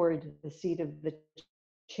toward the seat of the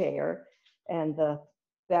chair, and the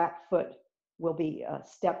back foot will be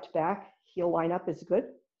stepped back heel line up is good.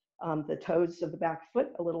 The toes of the back foot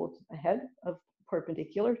a little ahead of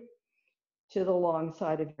perpendicular to the long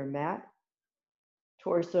side of your mat.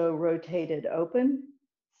 Torso rotated open,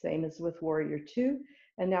 same as with Warrior Two.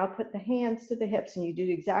 And now put the hands to the hips, and you do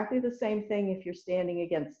exactly the same thing if you're standing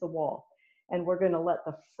against the wall. And we're going to let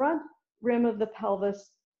the front rim of the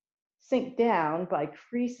pelvis sink down by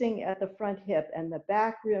creasing at the front hip and the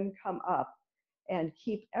back rim come up, and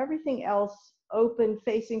keep everything else open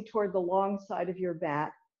facing toward the long side of your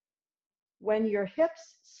mat. When your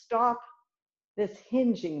hips stop this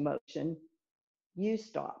hinging motion, you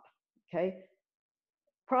stop, okay?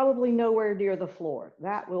 Probably nowhere near the floor.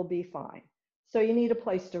 That will be fine. So you need a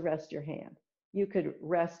place to rest your hand. You could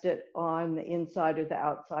rest it on the inside or the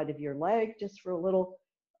outside of your leg just for a little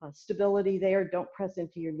stability there. Don't press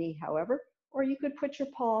into your knee, however, or you could put your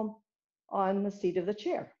palm on the seat of the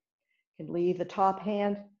chair. You can leave the top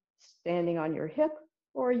hand standing on your hip,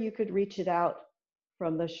 or you could reach it out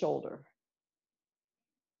from the shoulder.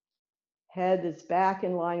 Head is back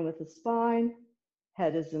in line with the spine.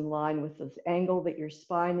 Head is in line with this angle that your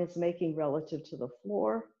spine is making relative to the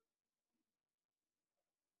floor.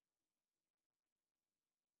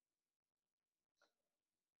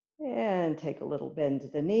 And take a little bend to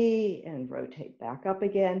the knee and rotate back up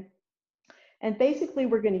again. And basically,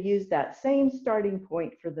 we're going to use that same starting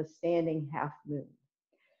point for the standing half moon.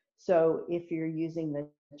 So if you're using the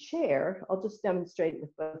chair, I'll just demonstrate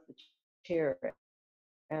with both the chair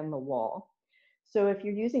and the wall. So if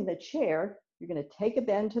you're using the chair, you're going to take a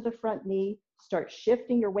bend to the front knee, start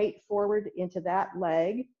shifting your weight forward into that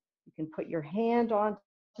leg. You can put your hand onto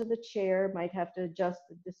the chair, might have to adjust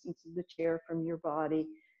the distance of the chair from your body.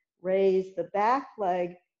 Raise the back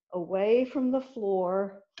leg away from the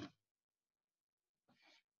floor.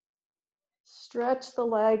 Stretch the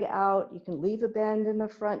leg out. You can leave a bend in the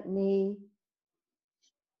front knee.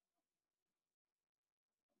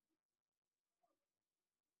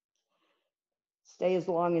 Stay as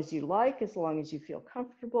long as you like, as long as you feel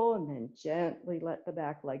comfortable, and then gently let the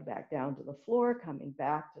back leg back down to the floor, coming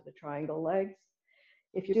back to the triangle legs.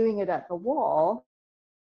 If you're doing it at the wall,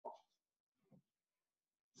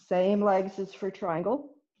 same legs as for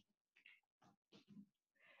triangle.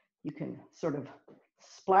 You can sort of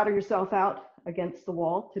splatter yourself out against the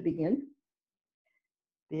wall to begin.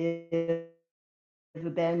 Give a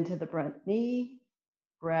bend to the front knee.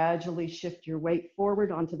 Gradually shift your weight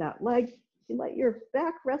forward onto that leg. You let your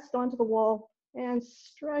back rest onto the wall and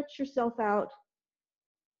stretch yourself out.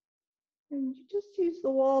 And just use the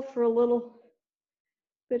wall for a little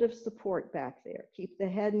bit of support back there. Keep the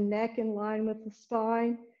head and neck in line with the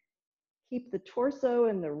spine. Keep the torso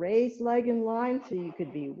and the raised leg in line so you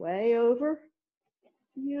could be way over.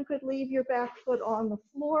 You could leave your back foot on the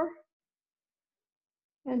floor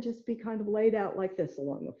and just be kind of laid out like this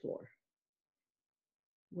along the floor.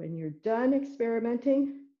 When you're done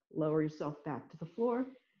experimenting, lower yourself back to the floor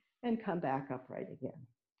and come back upright again.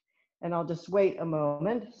 And I'll just wait a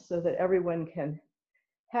moment so that everyone can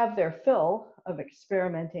have their fill of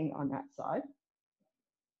experimenting on that side.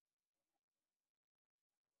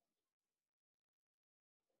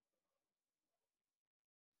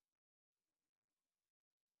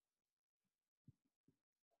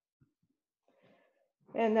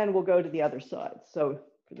 And then we'll go to the other side. So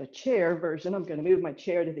for the chair version, I'm going to move my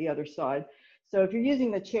chair to the other side. So if you're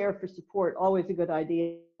using the chair for support, always a good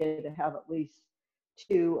idea to have at least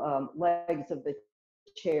two legs of the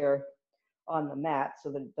chair on the mat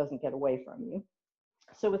so that it doesn't get away from you.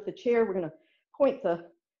 So with the chair, we're going to point the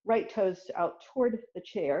right toes out toward the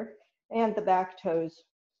chair, and the back toes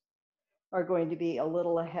are going to be a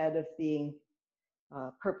little ahead of being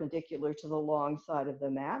perpendicular to the long side of the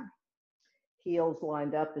mat. Heels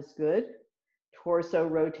lined up is good. Torso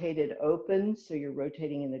rotated open, so you're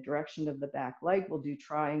rotating in the direction of the back leg. We'll do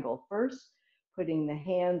triangle first, putting the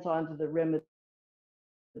hands onto the rim of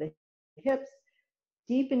the hips,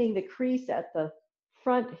 deepening the crease at the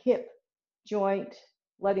front hip joint,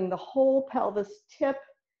 letting the whole pelvis tip.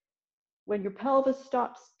 When your pelvis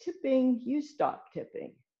stops tipping, you stop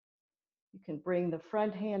tipping. You can bring the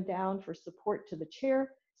front hand down for support to the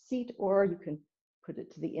chair seat, or you can put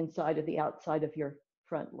it to the inside or the outside of your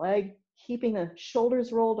front leg, keeping the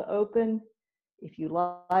shoulders rolled open. If you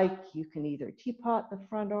like, you can either teapot the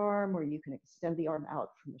front arm or you can extend the arm out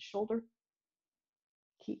from the shoulder.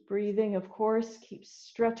 Keep breathing, of course. Keep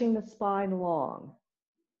stretching the spine long.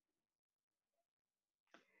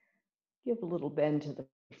 Give a little bend to the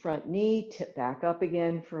front knee, tip back up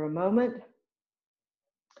again for a moment.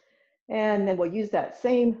 And then we'll use that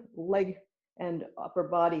same leg and upper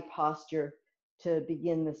body posture to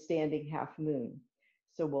begin the standing half moon.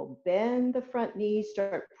 So we'll bend the front knee,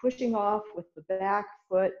 start pushing off with the back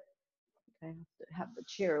foot. I have to have the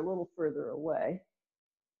chair a little further away.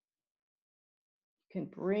 You can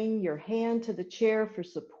bring your hand to the chair for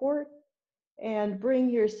support and bring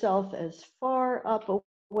yourself as far up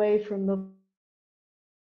away from the,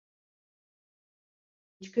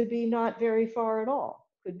 which could be not very far at all,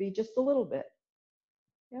 could be just a little bit.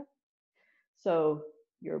 Yeah. So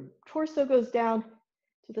your torso goes down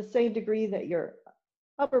to the same degree that your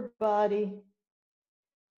upper body,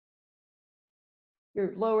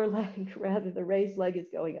 your lower leg, rather, the raised leg is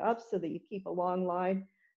going up so that you keep a long line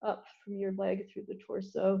up from your leg through the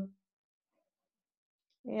torso.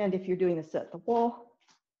 And if you're doing this at the wall,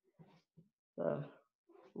 the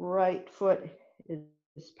right foot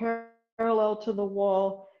is parallel to the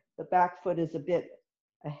wall. The back foot is a bit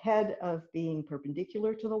ahead of being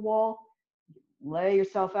perpendicular to the wall. Lay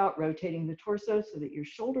yourself out, rotating the torso so that your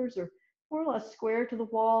shoulders are more or less square to the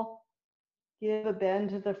wall. Give a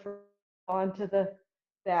bend to the front, onto the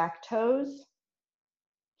back toes.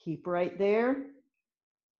 Keep right there.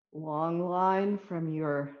 Long line from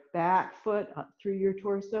your back foot up through your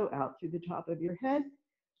torso, out through the top of your head.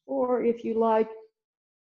 Or if you like,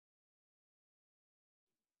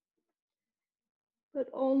 but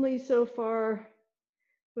only so far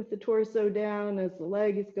with the torso down as the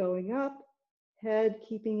leg is going up, head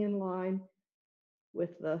keeping in line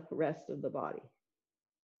with the rest of the body.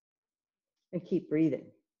 And keep breathing,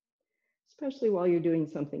 especially while you're doing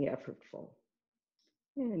something effortful.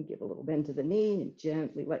 And give a little bend to the knee and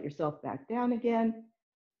gently let yourself back down again.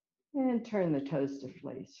 And turn the toes to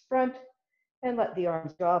face front and let the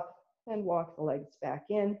arms drop and walk the legs back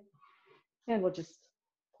in. And we'll just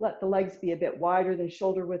let the legs be a bit wider than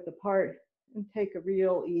shoulder width apart and take a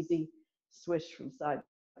real easy swish from side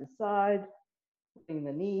to side. Letting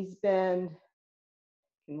the knees bend.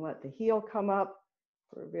 You can let the heel come up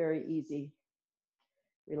for a very easy,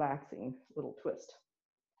 relaxing little twist.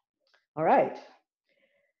 All right.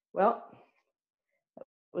 Well, that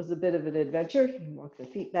was a bit of an adventure. Walk the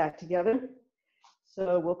feet back together.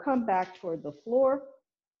 So we'll come back toward the floor.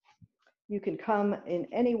 You can come in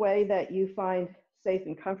any way that you find safe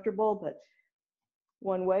and comfortable, but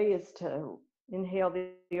one way is to inhale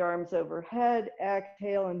the arms overhead,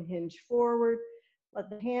 exhale and hinge forward. Let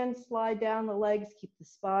the hands slide down the legs, keep the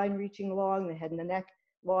spine reaching along, the head and the neck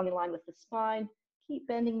long in line with the spine. Keep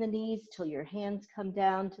bending the knees till your hands come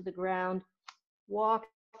down to the ground. Walk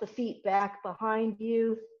the feet back behind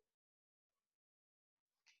you.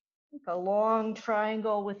 Make a long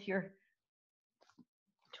triangle with your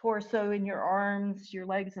torso in your arms, your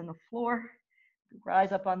legs on the floor.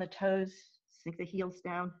 Rise up on the toes, sink the heels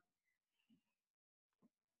down.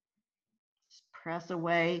 Just press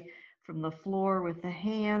away from the floor with the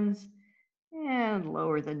hands and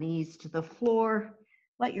lower the knees to the floor.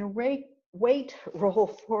 Let your weight roll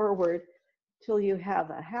forward till you have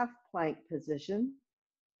a half plank position.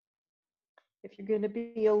 If you're going to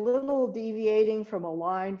be a little deviating from a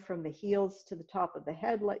line from the heels to the top of the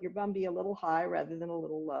head, let your bum be a little high rather than a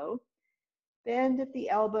little low. Bend at the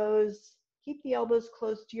elbows. Keep the elbows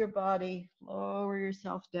close to your body. Lower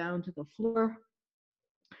yourself down to the floor.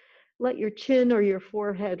 Let your chin or your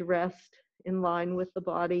forehead rest in line with the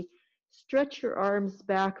body. Stretch your arms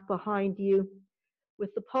back behind you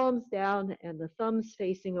with the palms down and the thumbs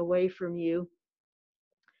facing away from you.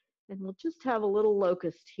 And we'll just have a little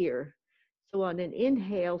locust here. So on an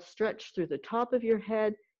inhale, stretch through the top of your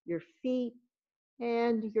head, your feet,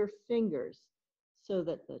 and your fingers so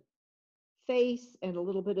that the face and a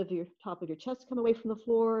little bit of your top of your chest come away from the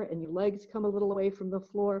floor and your legs come a little away from the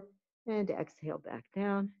floor. And exhale back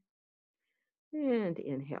down. And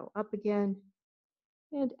inhale up again.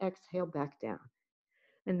 And exhale back down.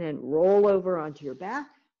 And then roll over onto your back.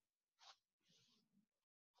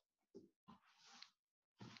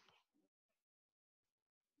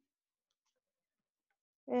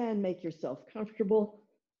 And make yourself comfortable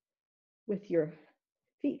with your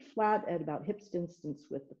feet flat at about hips distance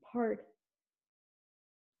width apart.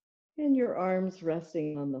 And your arms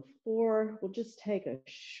resting on the floor. We'll just take a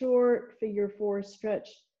short figure four stretch,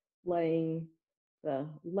 laying the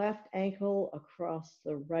left ankle across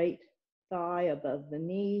the right thigh above the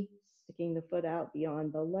knee, sticking the foot out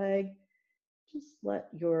beyond the leg. Just let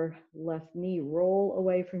your left knee roll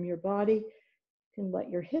away from your body. You can let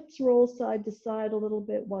your hips roll side to side a little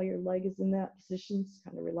bit while your leg is in that position, just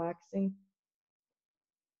kind of relaxing.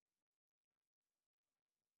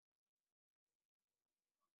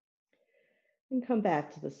 And come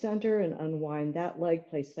back to the center and unwind that leg,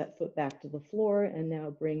 place that foot back to the floor, and now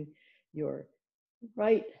bring your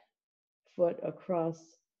right foot across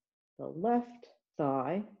the left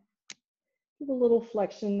thigh. Give a little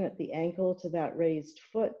flexion at the ankle to that raised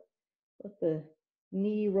foot. Let the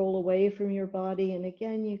knee roll away from your body. And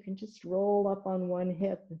again, you can just roll up on one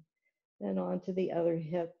hip, then onto the other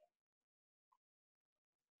hip.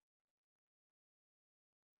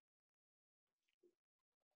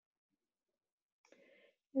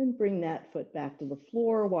 And bring that foot back to the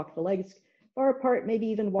floor. Walk the legs far apart, maybe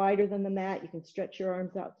even wider than the mat. You can stretch your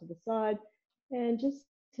arms out to the side and just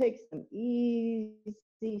take some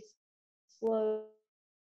easy, slow,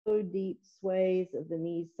 deep sways of the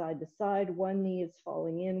knees side to side. One knee is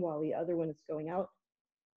falling in while the other one is going out.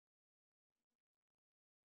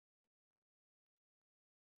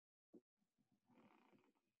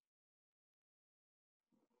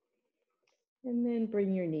 And then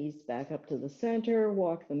bring your knees back up to the center,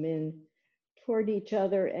 walk them in toward each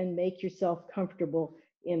other, and make yourself comfortable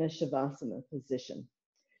in a Shavasana position.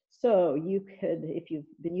 So you could, if you've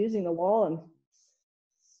been using the wall and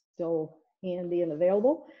still handy and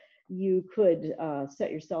available, you could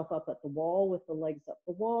set yourself up at the wall with the legs up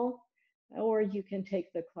the wall, or you can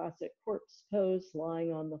take the classic corpse pose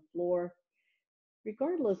lying on the floor.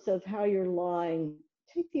 Regardless of how you're lying,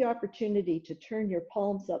 take the opportunity to turn your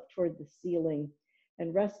palms up toward the ceiling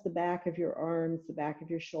and rest the back of your arms, the back of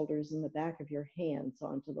your shoulders, and the back of your hands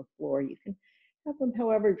onto the floor. You can have them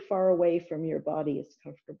however far away from your body is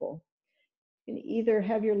comfortable. You can either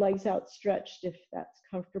have your legs outstretched if that's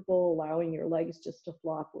comfortable, allowing your legs just to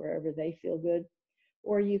flop wherever they feel good,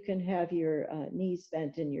 or you can have your knees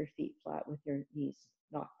bent and your feet flat with your knees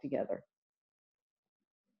knocked together.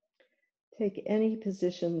 Take any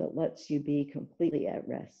position that lets you be completely at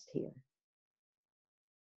rest here.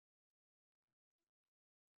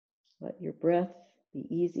 Let your breath be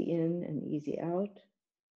easy in and easy out.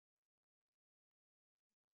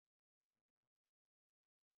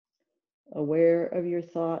 Aware of your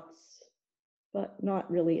thoughts, but not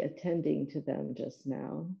really attending to them just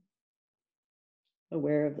now.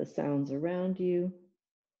 Aware of the sounds around you,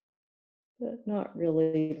 but not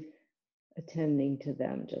really attending to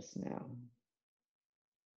them just now.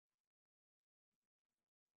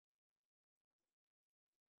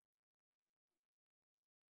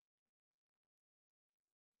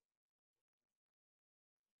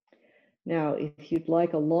 Now, if you'd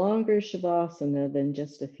like a longer Shavasana than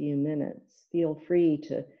just a few minutes, feel free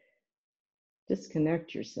to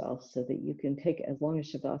disconnect yourself so that you can take as long a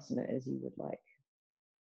Shavasana as you would like.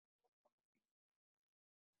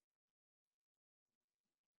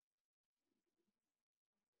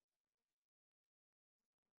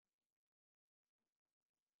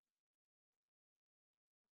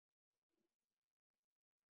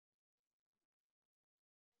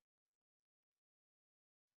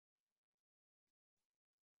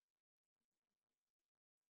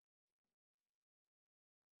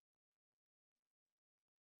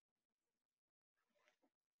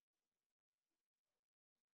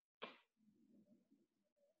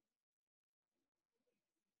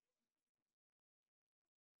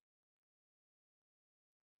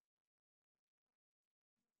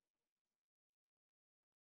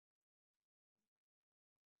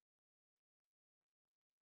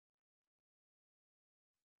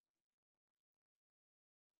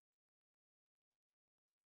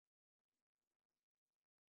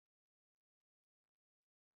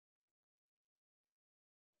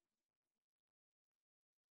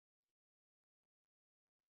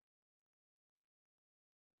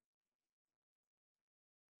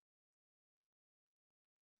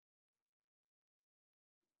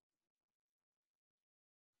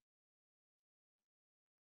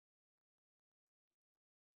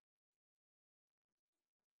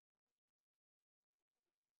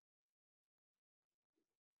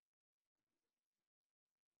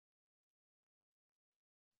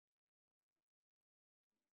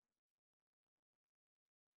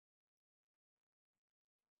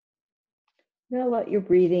 Now let your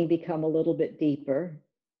breathing become a little bit deeper.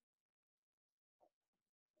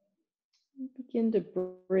 Begin to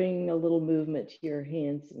bring a little movement to your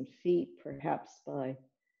hands and feet, perhaps by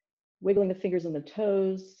wiggling the fingers and the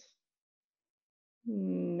toes,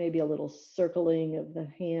 maybe a little circling of the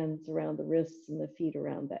hands around the wrists and the feet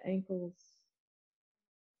around the ankles.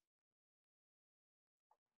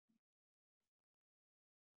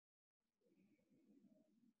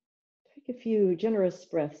 Take a few generous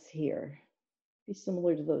breaths here. Be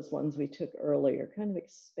similar to those ones we took earlier, kind of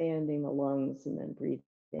expanding the lungs and then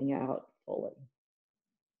breathing out fully.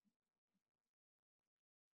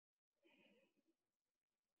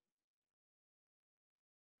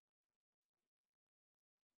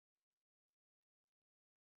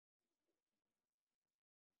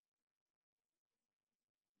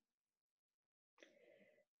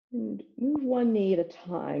 And move one knee at a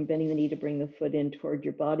time, bending the knee to bring the foot in toward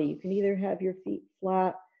your body. You can either have your feet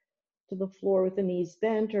flat to the floor with the knees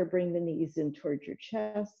bent or bring the knees in toward your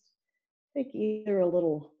chest. Take either a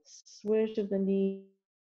little swish of the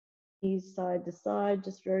knees side to side,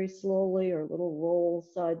 just very slowly, or a little roll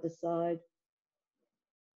side to side.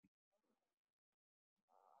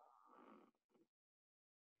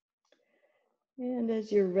 And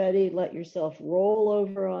as you're ready, let yourself roll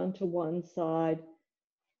over onto one side.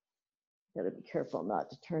 Gotta be careful not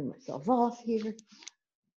to turn myself off here. Just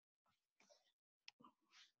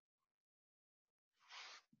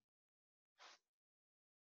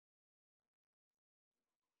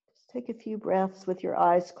take a few breaths with your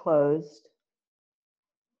eyes closed.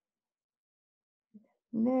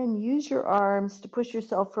 And then use your arms to push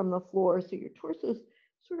yourself from the floor so your torso is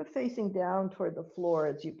sort of facing down toward the floor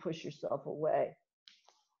as you push yourself away.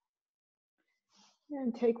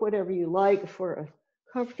 And take whatever you like for a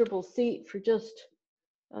comfortable seat for just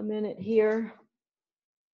a minute here.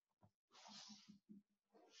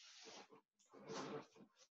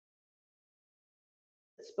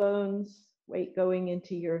 Bones, weight going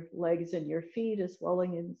into your legs and your feet as well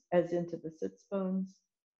as into the sits bones.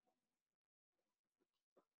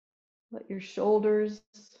 Let your shoulders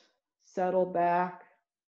settle back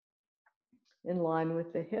in line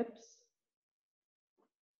with the hips.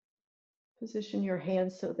 Position your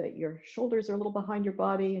hands so that your shoulders are a little behind your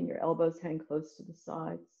body and your elbows hang close to the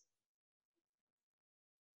sides.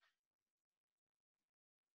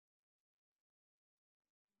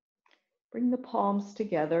 Bring the palms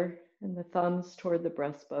together and the thumbs toward the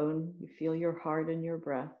breastbone. You feel your heart and your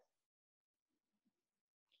breath.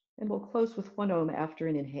 And we'll close with one Om after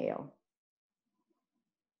an inhale.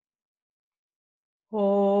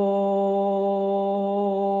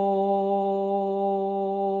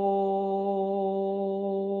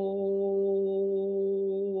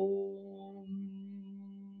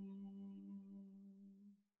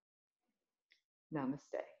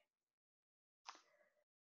 Namaste.